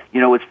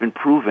 It's been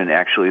proven,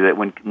 actually, that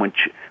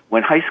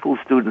when high school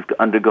students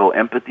undergo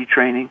empathy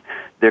training,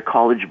 their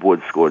college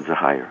board scores are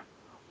higher.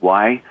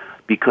 Why?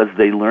 Because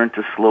they learn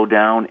to slow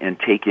down and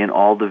take in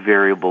all the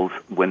variables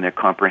when they're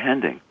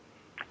comprehending.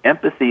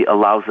 Empathy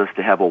allows us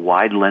to have a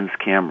wide lens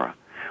camera.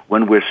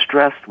 When we're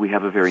stressed, we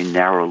have a very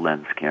narrow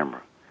lens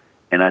camera.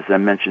 And as I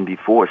mentioned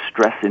before,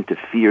 stress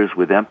interferes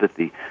with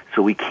empathy,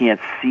 so we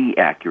can't see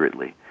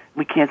accurately.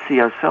 We can't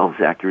see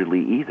ourselves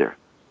accurately either.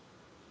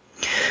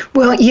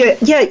 Well,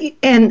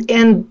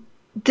 and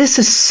this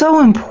is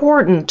so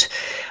important.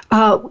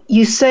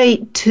 You say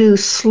to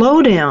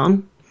slow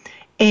down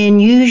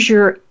and use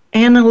your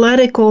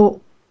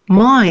analytical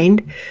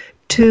mind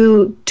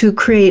to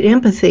create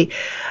empathy.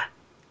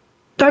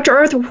 Dr.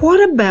 Arthur,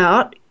 what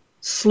about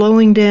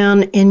slowing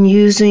down and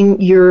using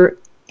your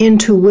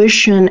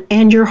intuition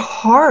and your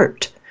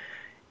heart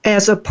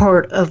as a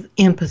part of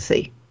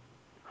empathy?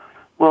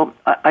 Well,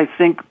 I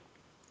think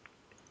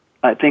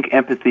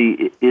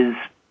empathy is,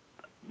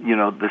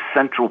 the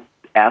central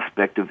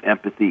aspect of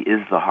empathy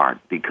is the heart,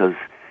 because,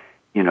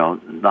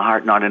 the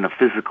heart not in a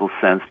physical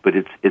sense, but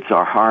it's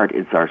our heart,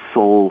 it's our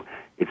soul,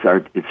 it's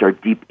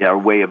our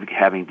way of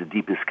having the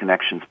deepest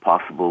connections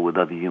possible with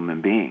other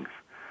human beings.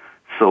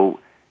 So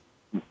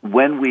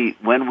when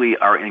we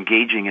are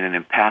engaging in an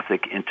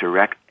empathic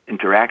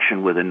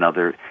interaction with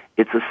another,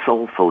 it's a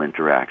soulful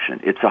interaction.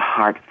 It's a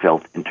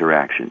heartfelt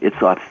interaction.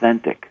 It's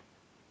authentic.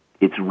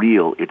 It's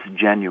real. It's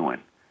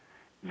genuine.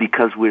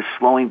 Because we're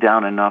slowing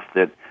down enough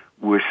that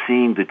we're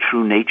seeing the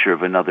true nature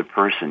of another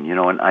person.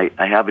 And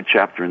I have a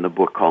chapter in the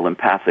book called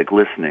Empathic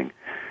Listening.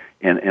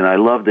 And I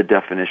love the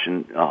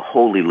definition,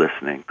 holy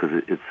listening,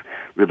 because it's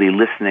really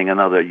listening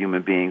another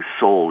human being's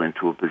soul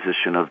into a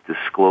position of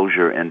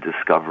disclosure and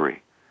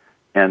discovery.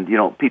 And,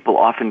 people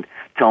often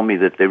tell me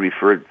that they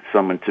referred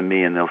someone to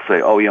me and they'll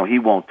say, oh, he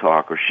won't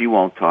talk or she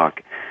won't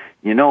talk.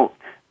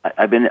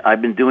 I've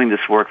been doing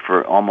this work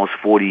for almost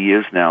 40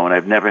 years now, and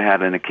I've never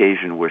had an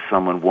occasion where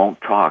someone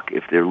won't talk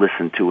if they're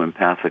listened to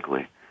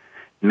empathically.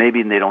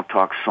 Maybe they don't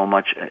talk so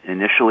much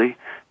initially,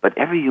 but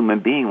every human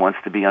being wants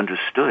to be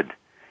understood.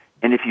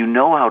 And if you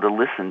know how to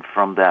listen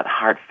from that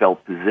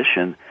heartfelt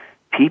position,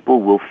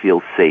 people will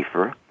feel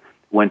safer.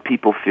 When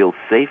people feel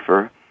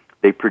safer,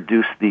 they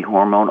produce the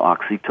hormone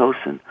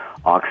oxytocin.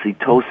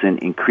 Oxytocin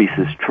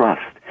increases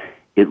trust.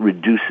 It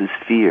reduces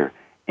fear,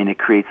 and it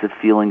creates a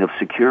feeling of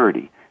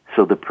security.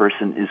 So the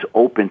person is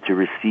open to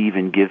receive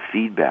and give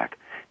feedback.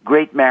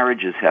 Great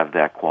marriages have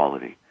that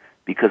quality,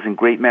 because in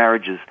great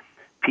marriages,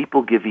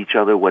 people give each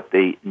other what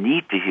they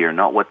need to hear,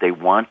 not what they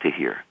want to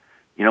hear.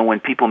 When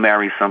people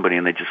marry somebody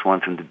and they just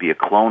want them to be a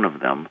clone of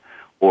them,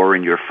 or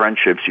in your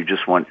friendships you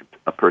just want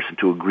a person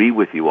to agree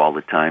with you all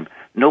the time,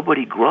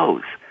 nobody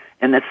grows.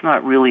 And that's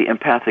not really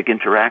empathic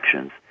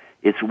interactions.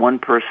 It's one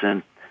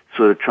person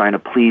sort of trying to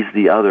please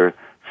the other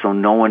so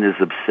no one is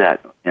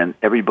upset and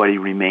everybody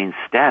remains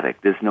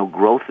static. There's no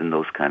growth in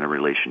those kind of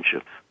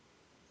relationships.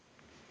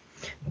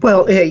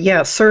 Well,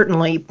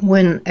 certainly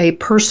when a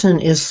person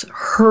is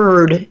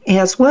heard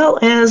as well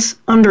as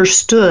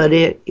understood,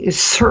 it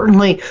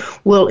certainly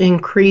will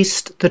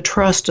increase the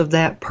trust of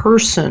that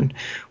person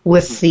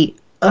with the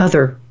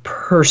other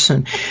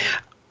person.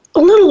 A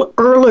little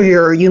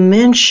earlier, you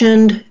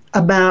mentioned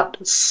about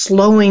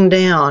slowing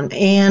down,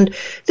 and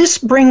this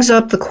brings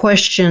up the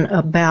question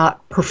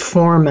about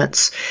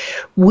performance.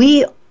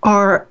 We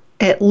are,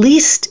 at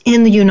least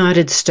in the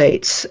United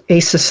States,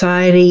 a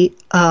society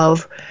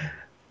of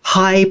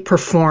high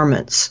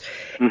performance.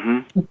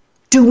 Mm-hmm.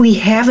 Do we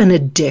have an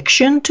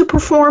addiction to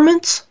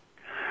performance?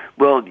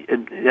 Well,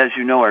 as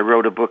you know, I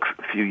wrote a book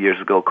a few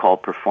years ago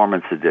called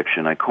Performance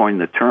Addiction. I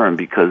coined the term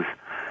because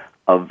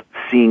of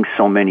seeing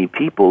so many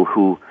people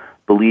who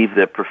believe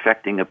that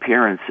perfecting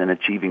appearance and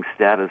achieving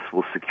status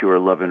will secure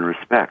love and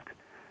respect.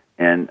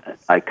 And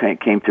I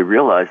came to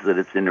realize that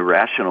it's an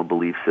irrational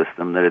belief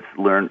system, that it's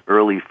learned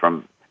early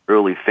from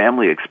early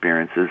family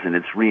experiences, and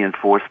it's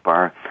reinforced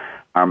by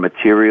our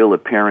material,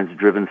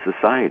 appearance-driven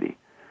society.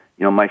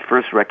 My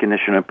first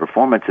recognition of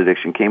performance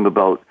addiction came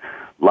about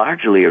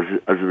largely as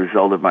a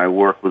result of my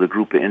work with a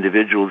group of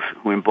individuals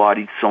who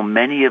embodied so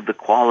many of the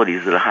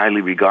qualities that are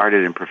highly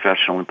regarded in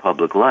professional and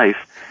public life.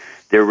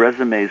 Their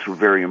resumes were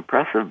very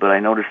impressive, but I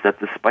noticed that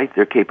despite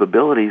their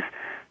capabilities,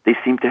 they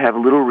seemed to have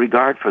little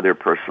regard for their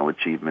personal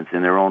achievements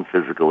in their own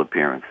physical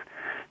appearance.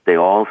 They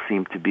all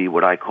seem to be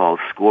what I call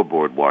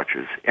scoreboard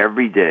watchers.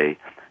 Every day,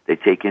 they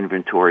take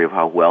inventory of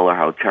how well or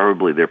how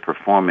terribly they're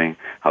performing,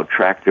 how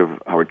attractive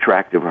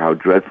or how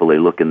dreadful they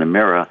look in the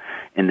mirror,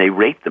 and they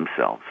rate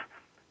themselves.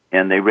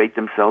 And they rate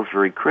themselves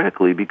very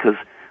critically because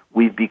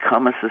we've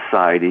become a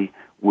society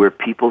where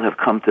people have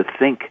come to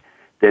think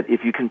that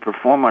if you can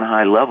perform on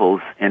high levels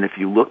and if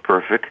you look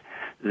perfect,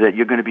 that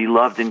you're going to be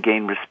loved and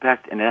gain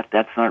respect, and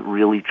that's not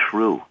really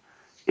true.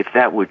 If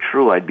that were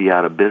true, I'd be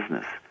out of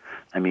business.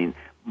 I mean,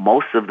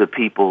 most of the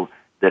people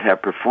that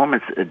have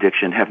performance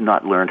addiction have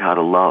not learned how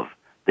to love.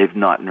 They've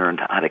not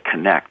learned how to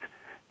connect.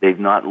 They've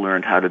not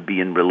learned how to be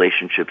in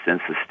relationships and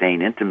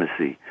sustain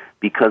intimacy,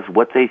 because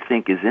what they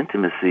think is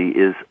intimacy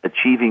is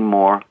achieving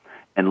more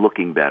and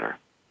looking better.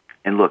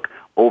 And look,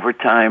 over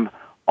time,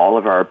 all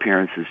of our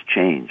appearances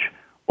change.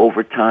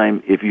 Over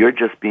time, if you're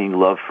just being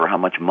loved for how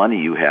much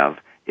money you have,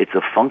 it's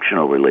a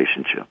functional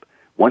relationship.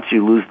 Once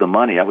you lose the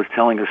money, I was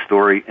telling a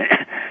story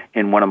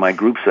in one of my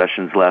group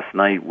sessions last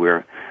night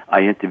where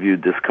I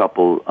interviewed this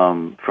couple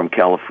from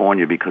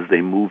California because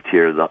they moved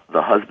here.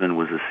 The husband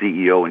was a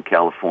CEO in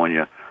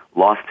California,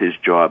 lost his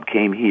job,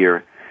 came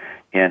here,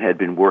 and had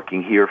been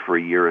working here for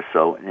a year or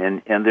so.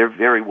 And they're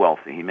very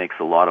wealthy. He makes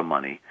a lot of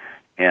money.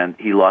 And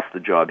he lost the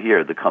job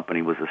here. The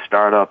company was a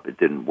startup. It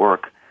didn't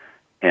work.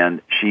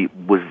 And she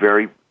was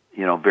very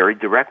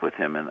direct with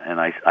him. And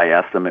I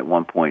asked him at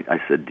one point, I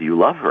said, do you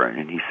love her?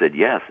 And he said,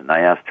 yes. And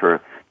I asked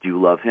her, do you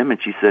love him?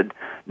 And she said,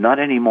 not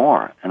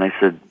anymore. And I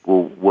said,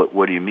 well,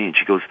 what do you mean?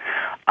 She goes,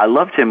 I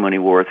loved him when he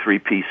wore a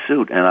three-piece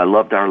suit, and I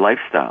loved our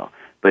lifestyle.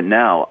 But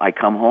now I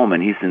come home,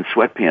 and he's in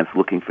sweatpants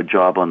looking for a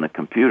job on the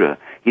computer.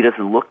 He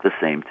doesn't look the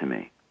same to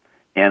me.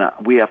 And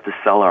we have to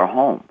sell our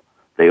home.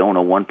 They own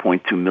a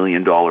 $1.2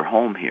 million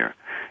home here,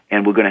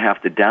 and we're going to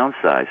have to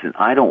downsize, and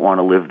I don't want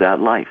to live that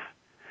life.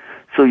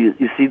 So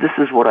you see, this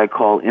is what I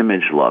call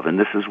image love, and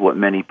this is what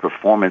many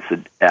performance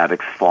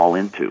addicts fall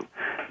into.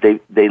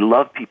 They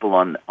love people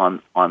on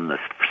the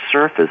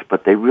surface,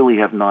 but they really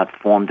have not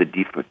formed a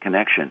deeper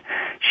connection.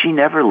 She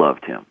never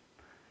loved him.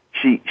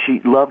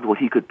 She loved what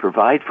he could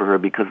provide for her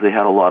because they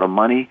had a lot of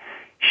money.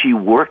 She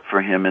worked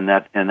for him in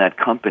that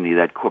company,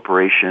 that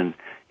corporation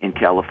in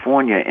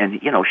California,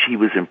 and she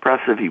was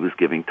impressive. He was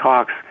giving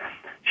talks.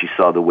 She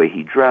saw the way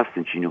he dressed,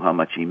 and she knew how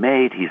much he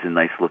made. He's a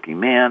nice-looking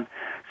man.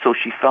 So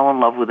she fell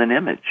in love with an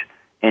image,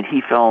 and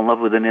he fell in love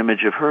with an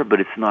image of her, but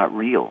it's not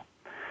real.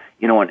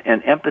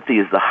 And empathy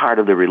is the heart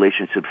of the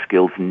relationship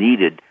skills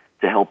needed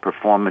to help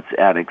performance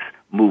addicts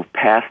move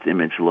past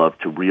image love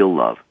to real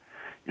love.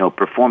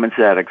 Performance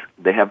addicts,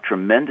 they have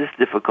tremendous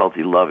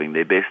difficulty loving.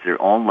 They base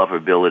their own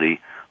lovability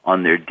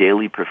on their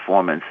daily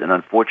performance, and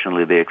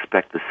unfortunately they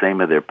expect the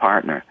same of their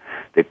partner.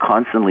 They're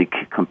constantly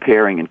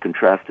comparing and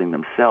contrasting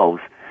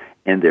themselves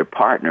and their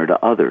partner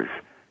to others.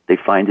 They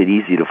find it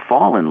easy to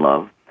fall in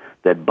love.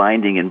 That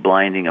binding and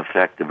blinding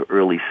effect of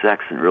early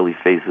sex and early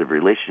phases of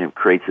relationship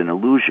creates an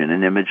illusion,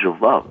 an image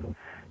of love.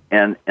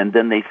 And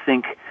then they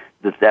think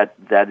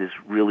that is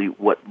really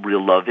what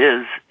real love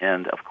is.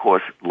 And, of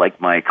course,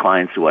 like my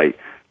clients who I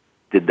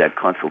did that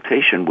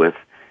consultation with,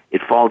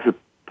 it falls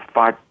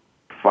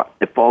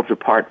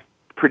apart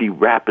pretty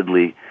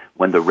rapidly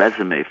when the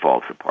resume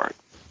falls apart.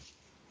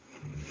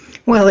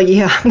 Well,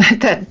 yeah,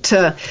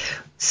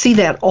 see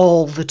that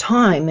all the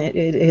time.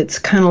 It's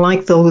kind of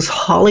like those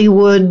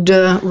Hollywood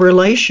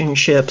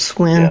relationships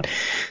when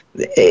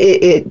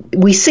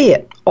we see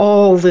it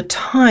all the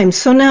time.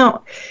 So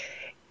now,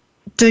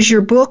 does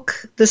your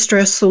book, The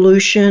Stress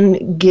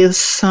Solution, give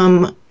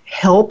some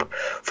help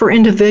for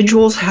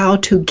individuals how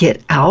to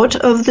get out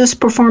of this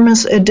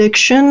performance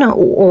addiction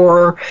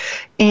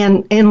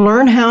and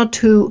learn how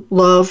to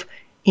love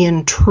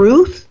in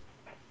truth?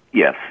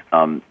 Yes.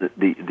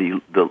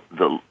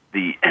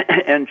 The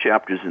end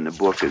chapters in the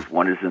book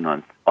one is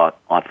on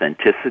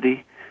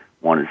authenticity,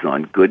 one is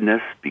on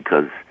goodness,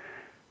 because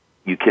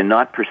you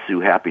cannot pursue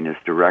happiness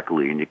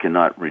directly, and you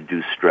cannot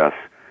reduce stress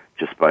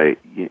just by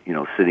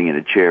sitting in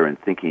a chair and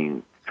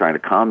thinking, trying to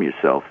calm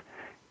yourself.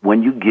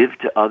 When you give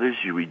to others,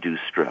 you reduce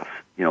stress.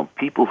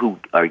 People who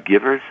are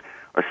givers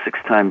are 6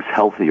 times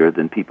healthier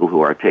than people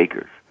who are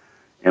takers,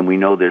 and we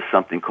know there's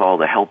something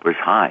called a helper's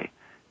high.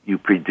 You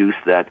produce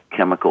that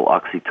chemical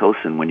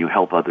oxytocin when you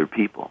help other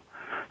people.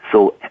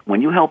 So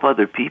when you help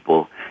other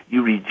people,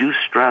 you reduce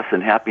stress,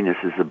 and happiness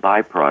is a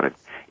byproduct.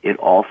 It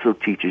also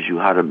teaches you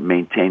how to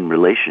maintain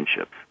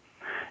relationships.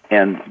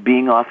 And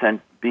being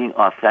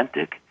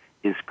authentic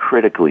is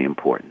critically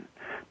important,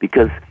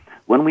 because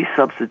when we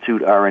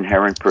substitute our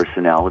inherent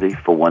personality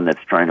for one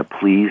that's trying to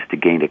please to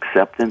gain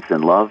acceptance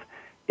and love,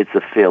 it's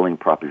a failing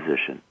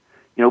proposition.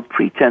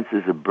 Pretense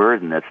is a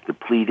burden that's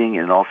depleting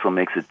and also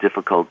makes it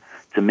difficult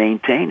to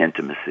maintain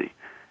intimacy,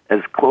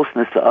 as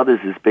closeness to others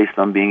is based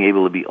on being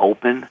able to be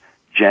open,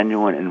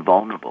 genuine, and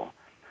vulnerable.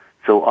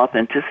 So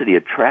authenticity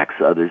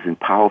attracts others in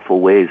powerful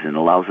ways and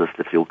allows us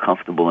to feel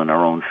comfortable in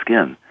our own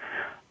skin.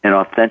 And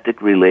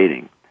authentic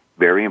relating,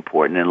 very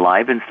important,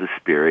 enlivens the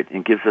spirit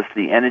and gives us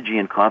the energy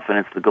and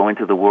confidence to go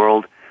into the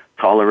world,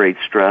 tolerate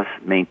stress,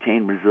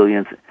 maintain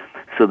resilience,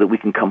 so that we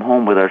can come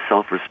home with our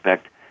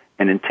self-respect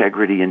and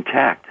integrity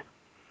intact.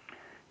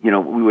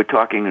 We were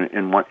talking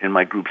in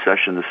my group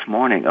session this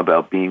morning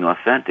about being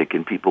authentic,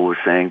 and people were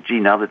saying, gee,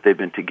 now that they've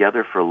been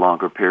together for a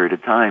longer period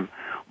of time,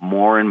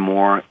 more and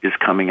more is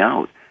coming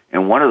out.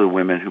 And one of the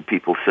women who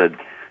people said,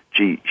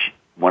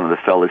 one of the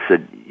fellas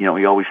said, he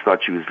always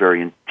thought she was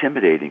very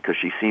intimidating because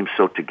she seems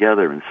so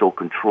together and so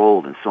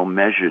controlled and so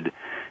measured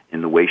in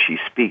the way she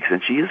speaks,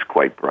 and she is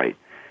quite bright.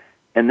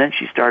 And then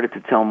she started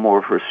to tell more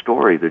of her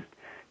story that,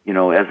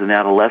 as an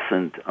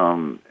adolescent,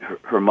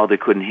 her mother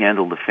couldn't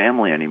handle the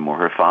family anymore.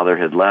 Her father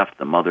had left.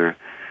 The mother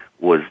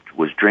was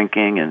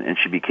drinking, and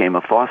she became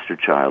a foster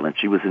child. And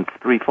she was in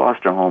 3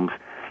 foster homes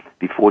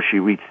before she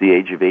reached the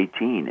age of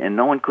 18. And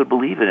no one could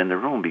believe it in the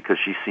room because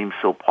she seems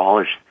so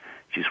polished.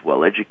 She's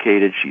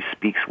well-educated. She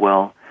speaks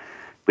well.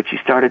 But she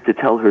started to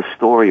tell her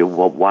story of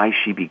why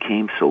she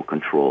became so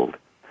controlled.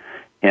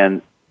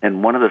 And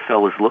one of the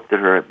fellows looked at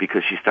her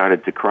because she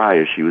started to cry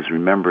as she was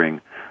remembering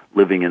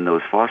living in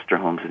those foster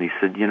homes, and he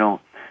said,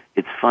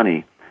 it's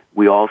funny,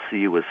 we all see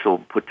you as so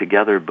put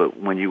together, but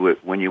when you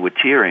were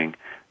tearing,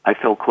 I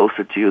felt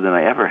closer to you than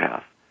I ever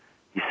have.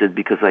 He said,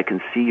 because I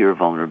can see your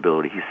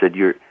vulnerability. He said,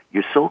 you're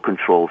so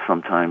controlled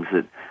sometimes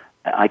that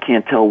I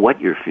can't tell what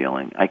you're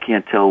feeling. I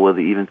can't tell whether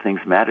even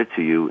things matter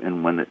to you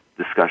and when the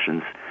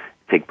discussions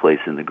take place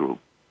in the group.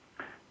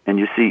 And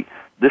you see,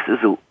 this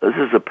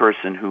is a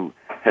person who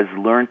has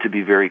learned to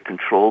be very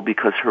controlled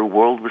because her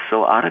world was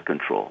so out of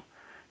control.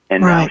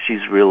 And now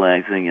she's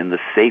realizing in the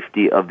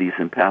safety of these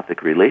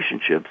empathic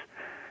relationships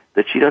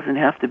that she doesn't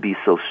have to be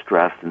so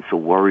stressed and so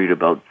worried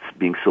about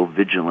being so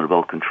vigilant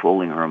about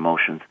controlling her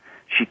emotions.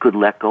 She could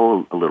let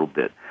go a little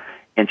bit.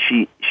 And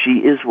she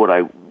is what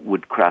I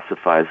would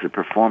classify as a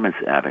performance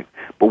addict.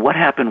 But what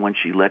happened when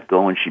she let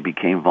go and she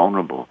became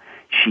vulnerable?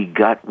 She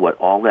got what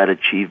all that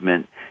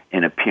achievement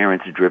and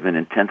appearance-driven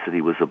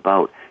intensity was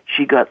about.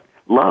 She got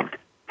loved.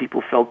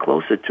 People felt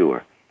closer to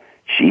her.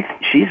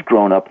 She's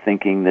grown up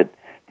thinking that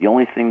the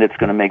only thing that's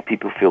going to make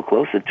people feel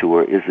closer to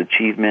her is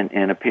achievement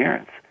and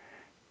appearance.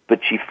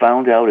 But she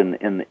found out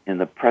in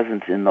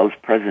those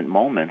present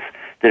moments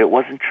that it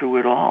wasn't true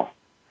at all.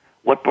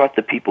 What brought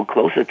the people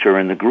closer to her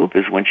in the group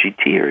is when she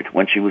teared,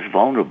 when she was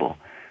vulnerable,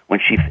 when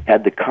she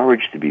had the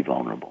courage to be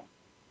vulnerable.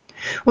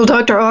 Well,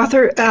 Dr.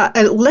 Arthur,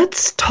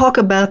 let's talk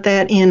about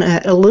that in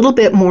a little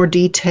bit more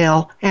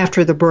detail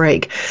after the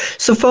break.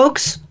 So,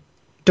 folks,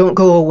 don't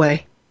go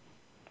away.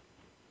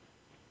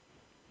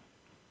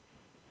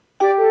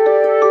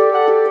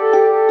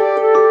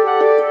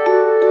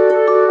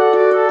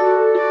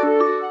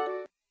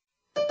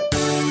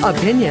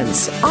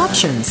 Opinions,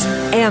 options,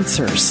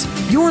 answers.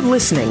 You're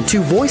listening to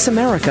Voice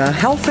America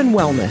Health and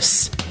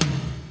Wellness.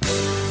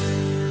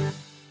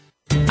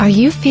 Are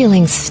you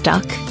feeling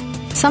stuck?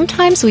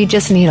 Sometimes we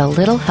just need a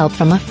little help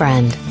from a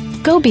friend.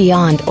 Go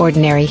beyond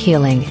ordinary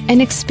healing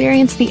and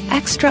experience the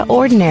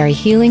extraordinary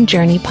healing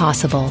journey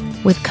possible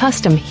with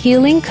custom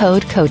Healing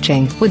Code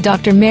coaching with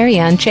Dr.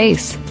 Marianne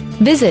Chase.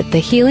 Visit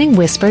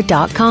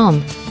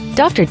thehealingwhisper.com.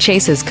 Dr.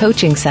 Chase's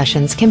coaching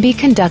sessions can be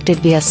conducted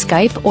via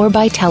Skype or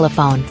by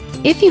telephone.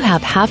 If you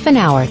have half an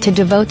hour to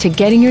devote to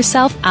getting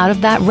yourself out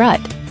of that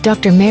rut,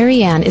 Dr.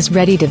 Marianne is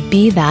ready to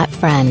be that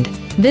friend.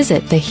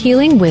 Visit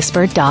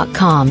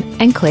thehealingwhisper.com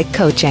and click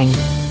coaching.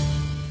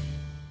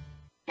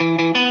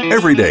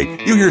 Every day,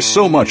 you hear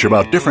so much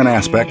about different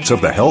aspects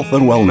of the health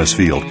and wellness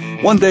field.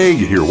 One day,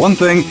 you hear one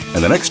thing,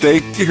 and the next day,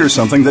 you hear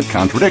something that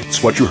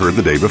contradicts what you heard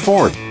the day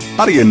before.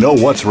 How do you know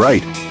what's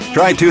right?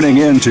 Try tuning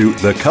in to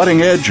The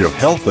Cutting Edge of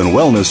Health and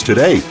Wellness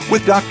today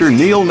with Dr.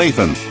 Neil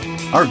Nathan.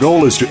 Our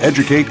goal is to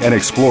educate and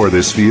explore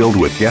this field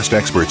with guest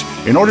experts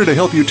in order to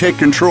help you take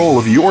control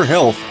of your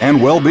health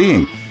and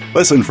well-being.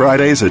 Listen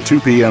Fridays at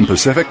 2 p.m.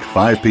 Pacific,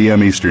 5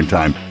 p.m. Eastern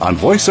Time on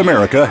Voice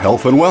America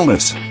Health and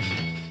Wellness.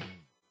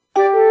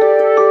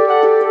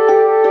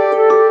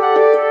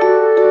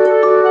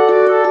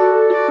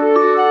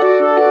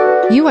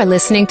 You are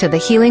listening to The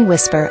Healing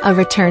Whisper, A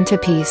Return to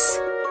Peace.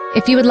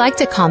 If you would like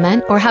to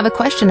comment or have a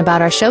question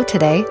about our show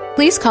today,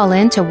 please call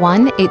in to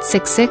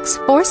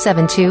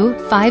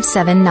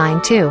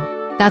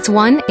 1-866-472-5792. That's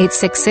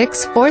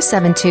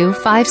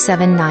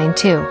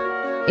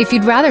 1-866-472-5792. If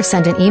you'd rather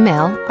send an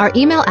email, our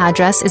email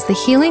address is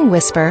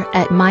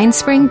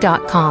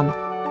thehealingwhisper@mindspring.com.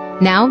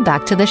 Now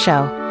back to the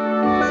show.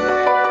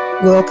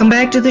 Welcome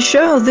back to the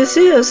show. This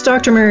is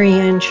Dr.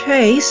 Marianne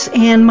Chase,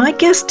 and my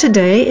guest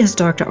today is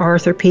Dr.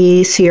 Arthur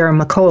P.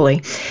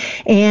 Ciaramicoli.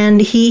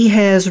 And he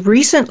has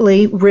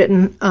recently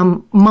written,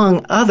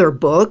 among other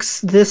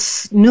books,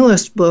 this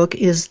newest book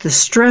is The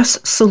Stress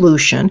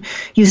Solution,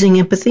 Using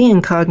Empathy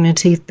and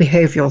Cognitive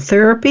Behavioral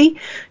Therapy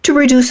to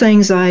Reduce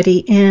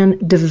Anxiety and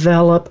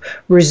Develop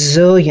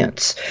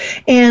Resilience.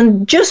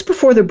 And just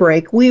before the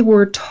break, we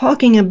were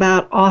talking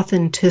about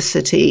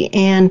authenticity,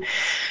 and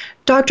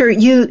Doctor,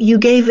 you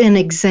gave an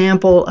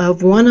example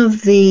of one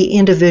of the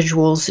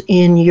individuals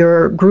in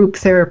your group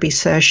therapy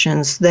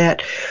sessions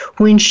that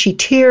when she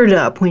teared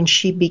up, when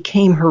she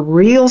became her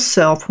real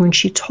self, when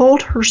she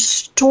told her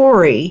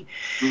story,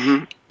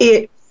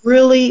 it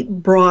really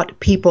brought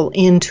people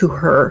into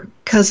her.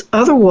 Because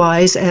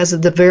otherwise, as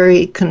the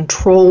very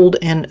controlled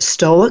and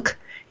stoic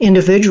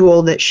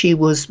individual that she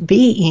was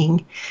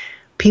being,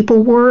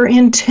 people were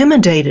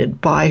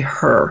intimidated by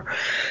her.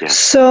 Yeah.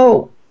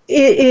 So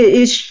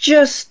it's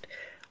just...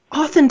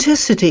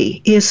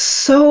 authenticity is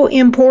so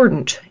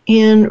important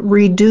in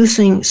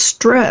reducing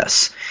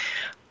stress.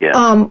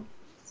 Yeah.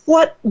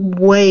 What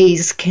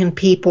ways can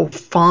people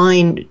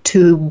find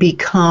to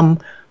become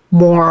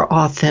more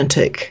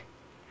authentic?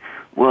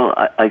 Well,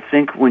 I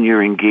think when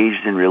you're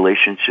engaged in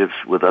relationships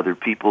with other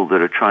people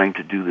that are trying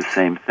to do the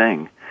same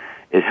thing,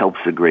 it helps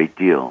a great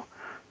deal.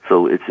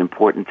 So it's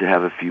important to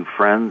have a few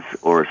friends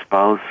or a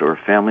spouse or a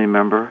family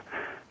member,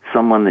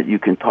 someone that you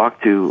can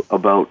talk to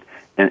about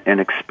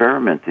and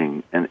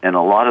experimenting. And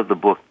a lot of the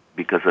book,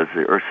 because as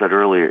I said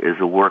earlier, is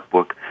a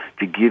workbook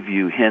to give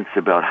you hints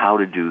about how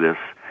to do this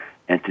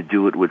and to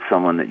do it with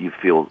someone that you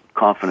feel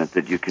confident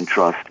that you can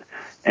trust,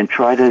 and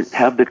try to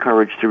have the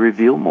courage to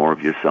reveal more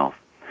of yourself.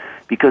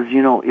 Because,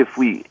 you know, if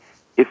we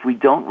if we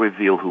don't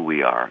reveal who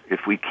we are,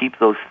 if we keep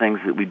those things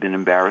that we've been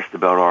embarrassed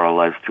about all our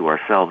lives to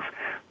ourselves,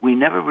 we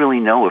never really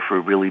know if we're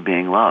really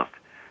being loved.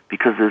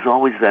 Because there's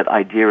always that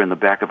idea in the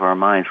back of our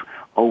minds,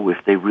 oh,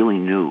 if they really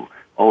knew,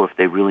 oh, if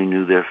they really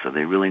knew this, or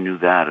they really knew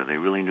that, or they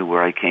really knew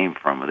where I came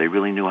from, or they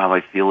really knew how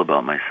I feel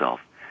about myself.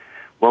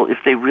 Well, if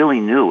they really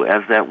knew,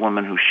 as that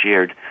woman who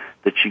shared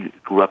that she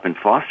grew up in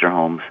foster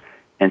homes,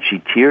 and she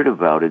teared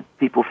about it,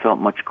 people felt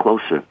much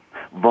closer.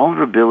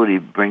 Vulnerability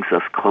brings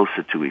us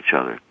closer to each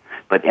other,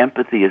 but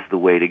empathy is the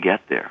way to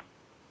get there.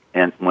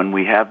 And when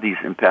we have these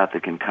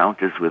empathic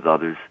encounters with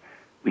others,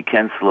 we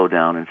can slow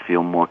down and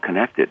feel more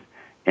connected.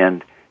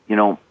 And, you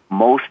know,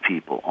 most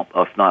people,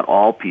 if not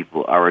all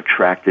people, are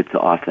attracted to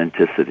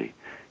authenticity.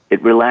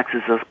 It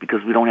relaxes us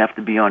because we don't have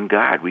to be on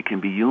guard. We can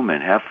be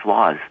human, have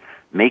flaws,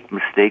 make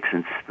mistakes,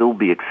 and still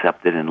be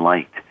accepted and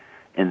liked.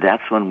 And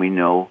that's when we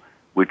know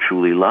we're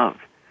truly loved.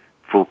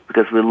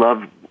 Because we're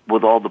loved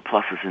with all the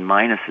pluses and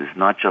minuses,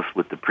 not just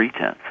with the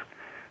pretense.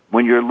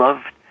 When you're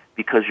loved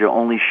because you're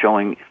only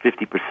showing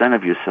 50%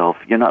 of yourself,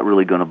 you're not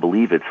really going to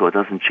believe it, so it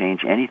doesn't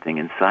change anything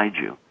inside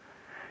you.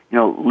 You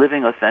know,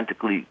 living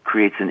authentically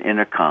creates an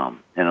inner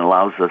calm and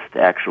allows us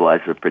to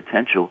actualize our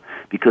potential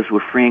because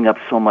we're freeing up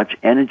so much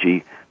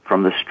energy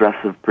from the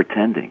stress of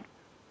pretending.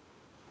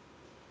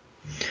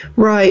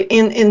 Right.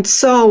 And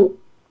so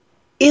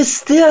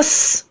is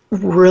this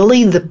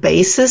really the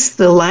basis,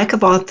 the lack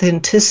of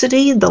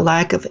authenticity, the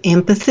lack of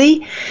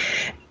empathy?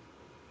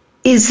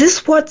 Is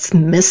this what's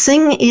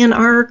missing in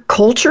our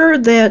culture,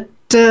 that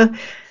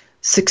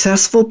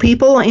successful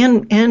people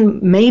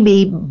and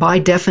maybe by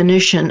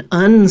definition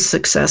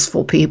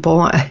unsuccessful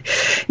people,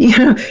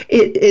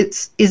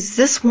 is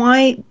this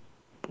why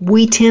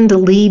we tend to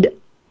lead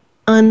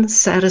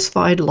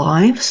unsatisfied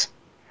lives?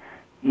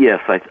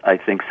 Yes, I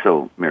think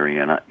so,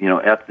 Mariana. You know,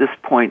 at this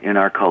point in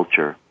our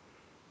culture,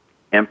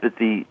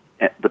 empathy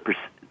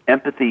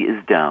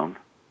is down,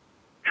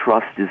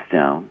 trust is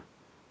down.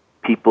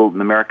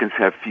 Americans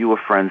have fewer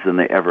friends than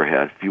they ever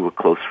had, fewer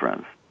close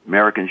friends.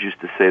 Americans used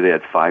to say they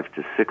had 5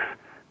 to 6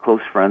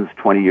 close friends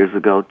 20 years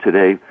ago.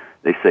 Today,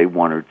 they say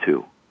 1 or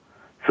 2.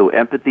 So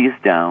empathy is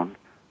down,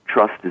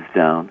 trust is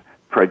down,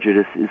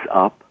 prejudice is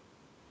up,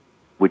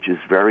 which is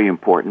very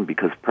important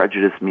because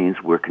prejudice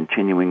means we're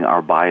continuing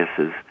our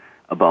biases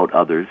about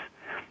others.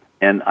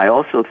 And I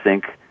also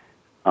think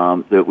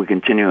that we're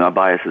continuing our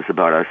biases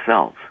about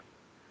ourselves.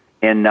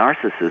 And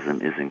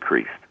narcissism is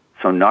increased.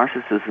 So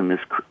narcissism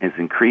is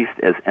increased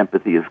as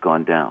empathy has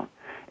gone down.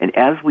 And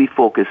as we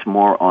focus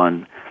more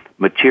on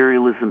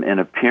materialism and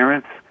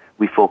appearance,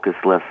 we focus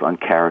less on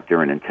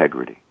character and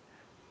integrity.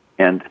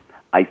 And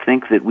I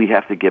think that we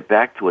have to get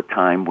back to a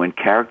time when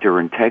character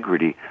and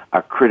integrity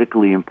are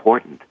critically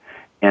important.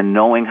 And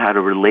knowing how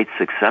to relate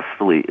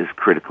successfully is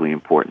critically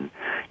important.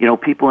 You know,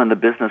 people in the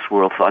business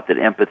world thought that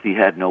empathy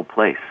had no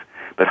place.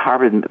 But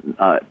Harvard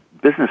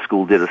Business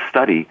School did a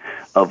study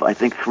of, I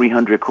think,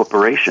 300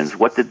 corporations.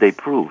 What did they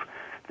prove?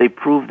 They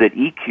proved that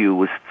EQ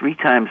was 3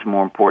 times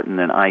more important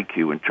than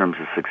IQ in terms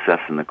of success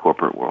in the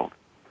corporate world.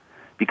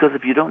 Because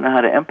if you don't know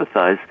how to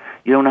empathize,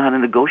 you don't know how to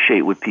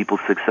negotiate with people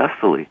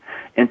successfully.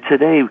 And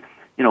today, you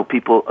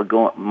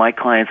know, my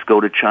clients go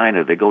to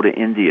China, they go to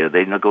India,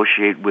 they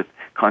negotiate with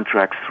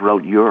contracts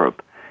throughout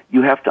Europe.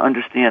 You have to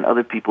understand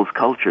other people's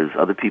cultures,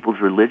 other people's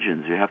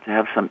religions. You have to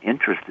have some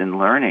interest in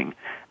learning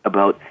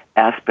about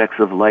aspects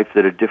of life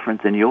that are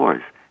different than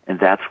yours. And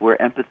that's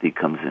where empathy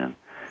comes in.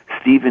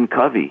 Stephen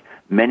Covey,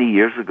 many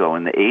years ago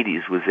in the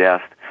 80s, was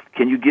asked,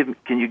 can you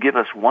give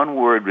us one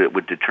word that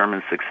would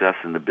determine success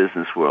in the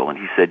business world? And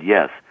he said,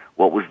 yes.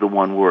 What was the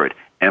one word?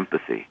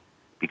 Empathy.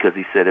 Because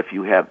he said, if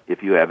you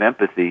have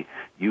empathy,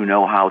 you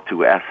know how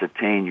to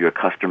ascertain your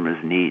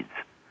customer's needs,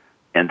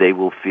 and they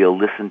will feel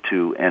listened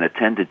to and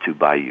attended to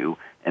by you,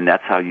 and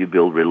that's how you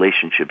build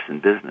relationships in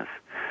business.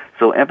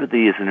 So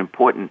empathy is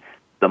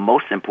the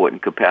most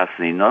important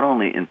capacity, not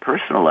only in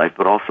personal life,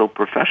 but also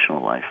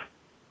professional life.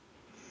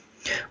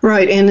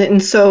 Right,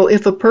 and so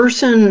if a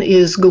person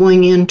is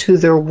going into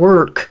their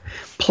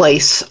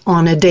workplace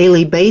on a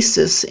daily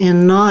basis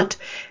and not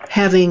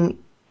having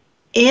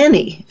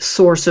any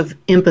source of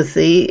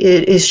empathy,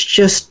 it is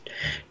just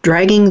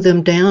dragging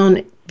them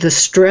down the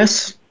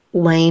stress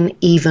lane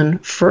even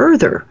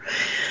further.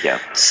 Yeah.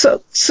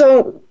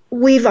 So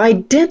we've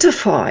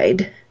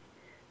identified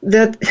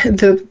that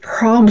the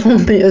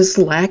problem is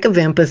lack of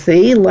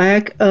empathy,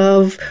 lack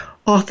of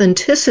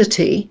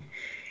authenticity.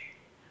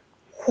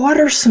 What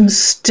are some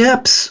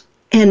steps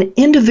an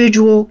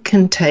individual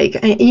can take?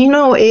 You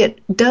know, it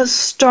does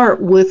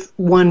start with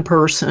one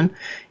person,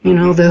 you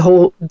know, the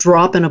whole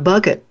drop in a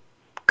bucket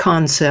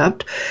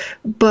concept,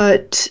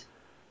 but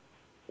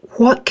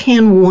what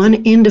can one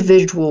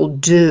individual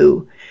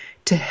do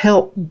to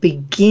help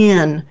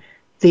begin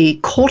the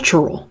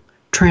cultural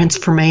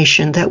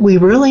transformation that we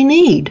really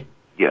need?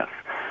 Yes.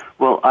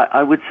 Well,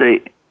 I would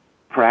say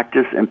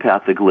practice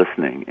empathic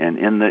listening. And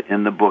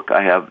in the book,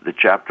 I have the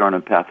chapter on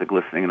empathic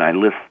listening, and I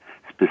list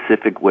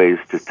specific ways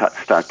to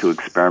start to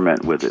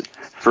experiment with it.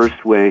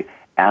 First way,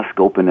 ask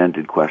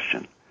open-ended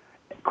questions.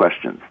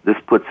 This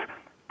puts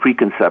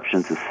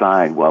preconceptions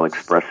aside while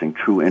expressing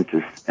true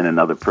interest in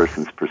another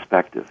person's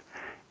perspective.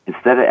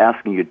 Instead of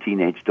asking your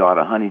teenage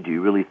daughter, honey, do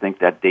you really think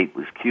that date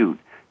was cute?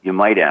 You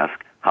might ask,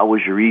 how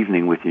was your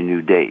evening with your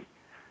new date?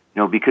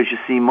 Because you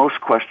see,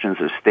 most questions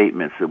are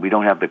statements that we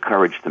don't have the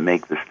courage to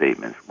make the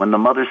statements. When the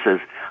mother says,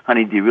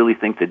 honey, do you really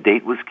think the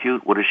date was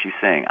cute? What is she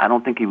saying? I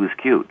don't think he was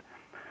cute.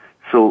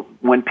 So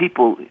when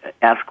people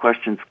ask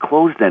questions,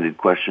 closed-ended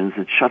questions,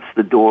 it shuts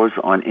the doors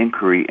on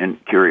inquiry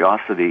and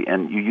curiosity,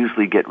 and you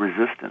usually get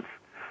resistance.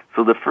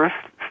 So the first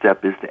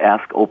step is to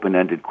ask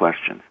open-ended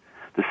questions.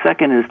 The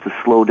second is to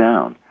slow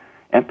down.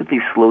 Empathy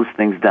slows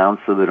things down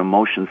so that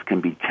emotions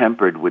can be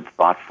tempered with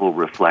thoughtful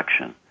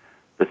reflection.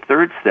 The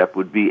third step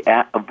would be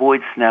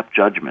avoid snap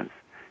judgments.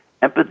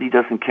 Empathy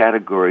doesn't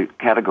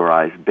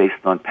categorize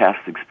based on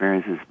past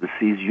experiences, but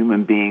sees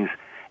human beings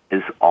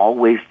as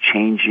always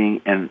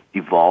changing and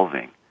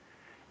evolving.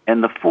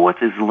 And the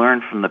fourth is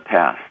learn from the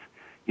past.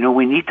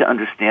 We need to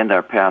understand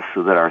our past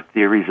so that our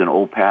theories and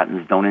old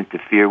patterns don't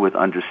interfere with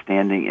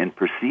understanding and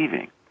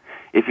perceiving.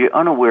 If you're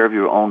unaware of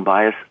your own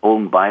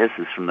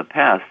biases from the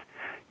past,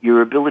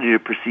 your ability to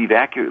perceive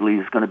accurately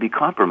is going to be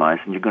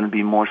compromised, and you're going to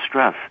be more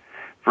stressed.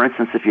 For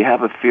instance, if you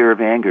have a fear of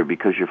anger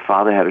because your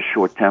father had a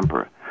short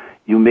temper,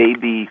 you may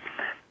be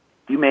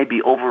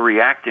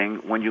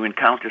overreacting when you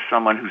encounter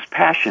someone who's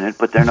passionate,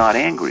 but they're not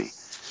angry.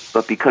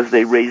 But because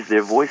they raise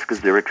their voice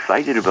because they're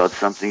excited about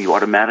something, you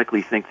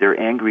automatically think they're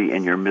angry,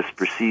 and you're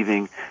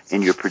misperceiving,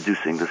 and you're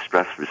producing the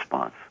stress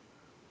response.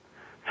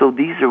 So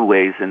these are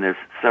ways, and there's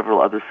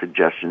several other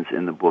suggestions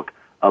in the book,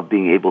 of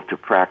being able to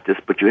practice,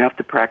 but you have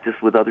to practice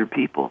with other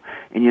people.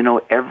 And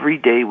every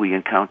day we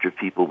encounter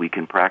people we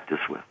can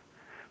practice with.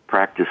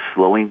 Practice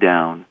slowing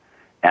down,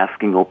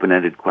 asking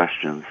open-ended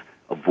questions,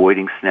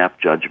 avoiding snap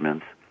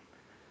judgments,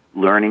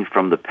 learning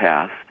from the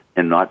past,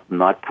 and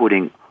not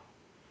putting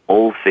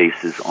old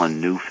faces on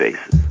new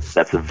faces.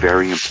 That's a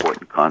very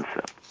important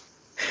concept.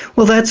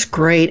 Well, that's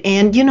great.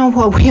 And you know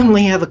what? We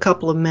only have a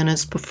couple of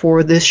minutes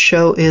before this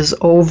show is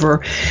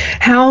over.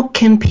 How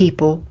can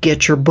people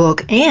get your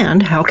book,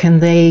 and how can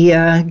they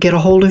get a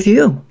hold of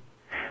you?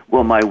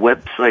 Well, my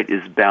website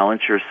is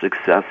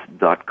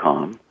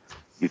balanceyoursuccess.com.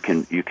 You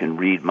can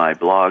read my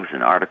blogs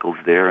and articles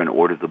there and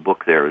order the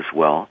book there as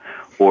well.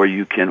 Or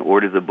you can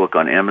order the book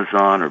on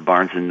Amazon or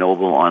Barnes &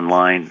 Noble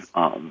online,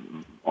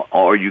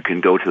 or you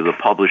can go to the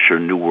publisher,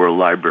 New World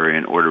Library,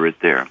 and order it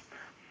there.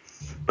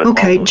 But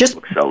okay, all those just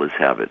booksellers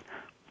have it.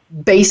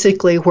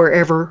 Basically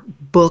wherever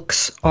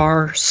books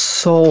are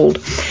sold.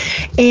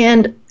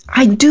 And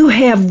I do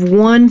have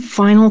one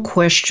final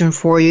question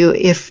for you.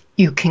 If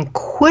you can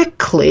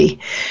quickly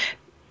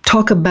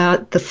talk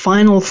about the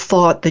final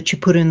thought that you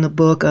put in the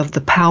book of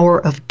the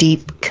power of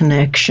deep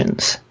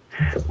connections.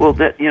 Well,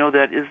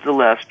 that is the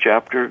last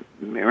chapter,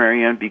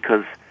 Marianne,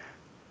 because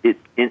in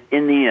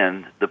the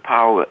end, the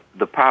power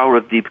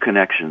of deep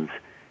connections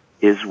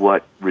is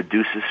what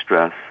reduces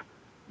stress,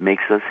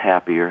 makes us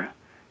happier,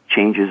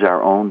 changes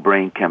our own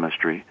brain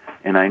chemistry.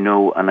 And I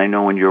know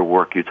in your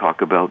work you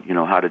talk about,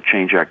 how to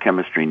change our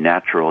chemistry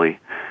naturally.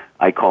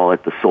 I call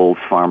it the soul's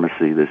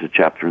pharmacy. There's a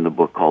chapter in the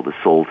book called the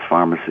soul's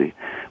pharmacy.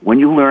 When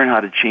you learn how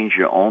to change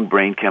your own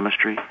brain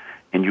chemistry,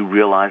 and you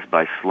realize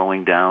by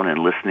slowing down and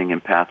listening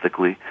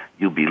empathically,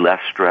 you'll be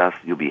less stressed,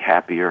 you'll be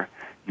happier,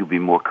 you'll be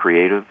more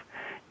creative,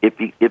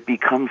 it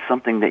becomes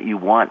something that you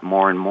want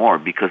more and more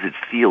because it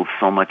feels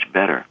so much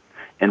better.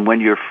 And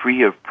when you're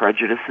free of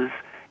prejudices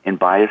and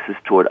biases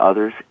toward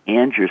others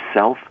and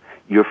yourself,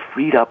 you're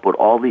freed up with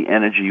all the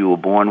energy you were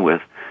born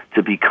with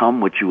to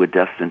become what you were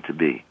destined to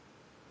be.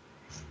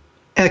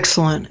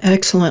 Excellent,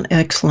 excellent,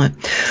 excellent.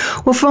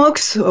 Well,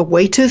 folks,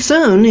 way too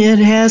soon. It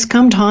has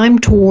come time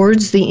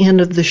towards the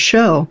end of the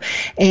show.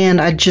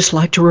 And I'd just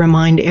like to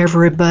remind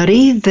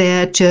everybody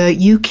that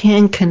you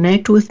can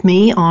connect with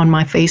me on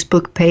my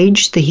Facebook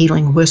page, The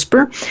Healing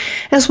Whisper,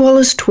 as well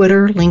as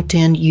Twitter,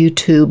 LinkedIn,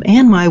 YouTube,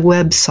 and my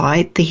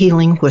website,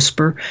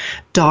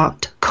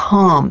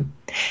 thehealingwhisper.com.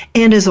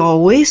 And as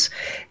always,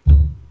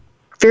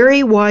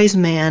 very wise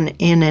man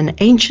in an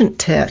ancient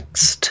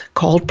text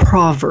called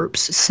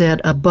Proverbs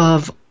said,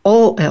 above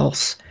all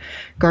else,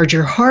 guard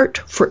your heart,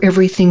 for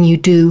everything you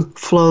do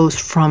flows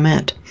from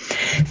it.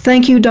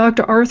 Thank you,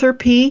 Dr. Arthur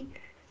P.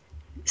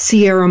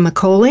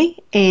 Ciaramicoli,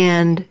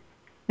 and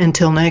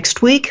until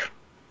next week,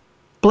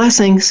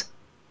 blessings.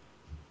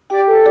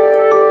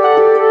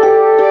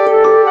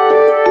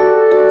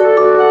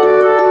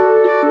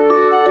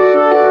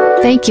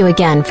 Thank you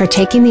again for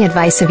taking the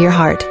advice of your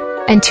heart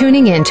and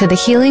tuning in to The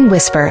Healing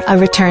Whisper, A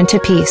Return to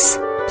Peace.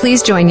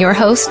 Please join your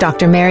host,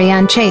 Dr.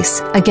 Marianne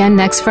Chase, again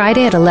next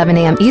Friday at 11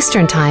 a.m.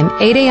 Eastern Time,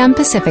 8 a.m.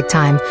 Pacific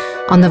Time,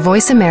 on the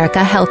Voice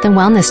America Health and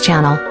Wellness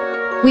Channel.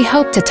 We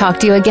hope to talk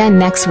to you again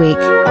next week.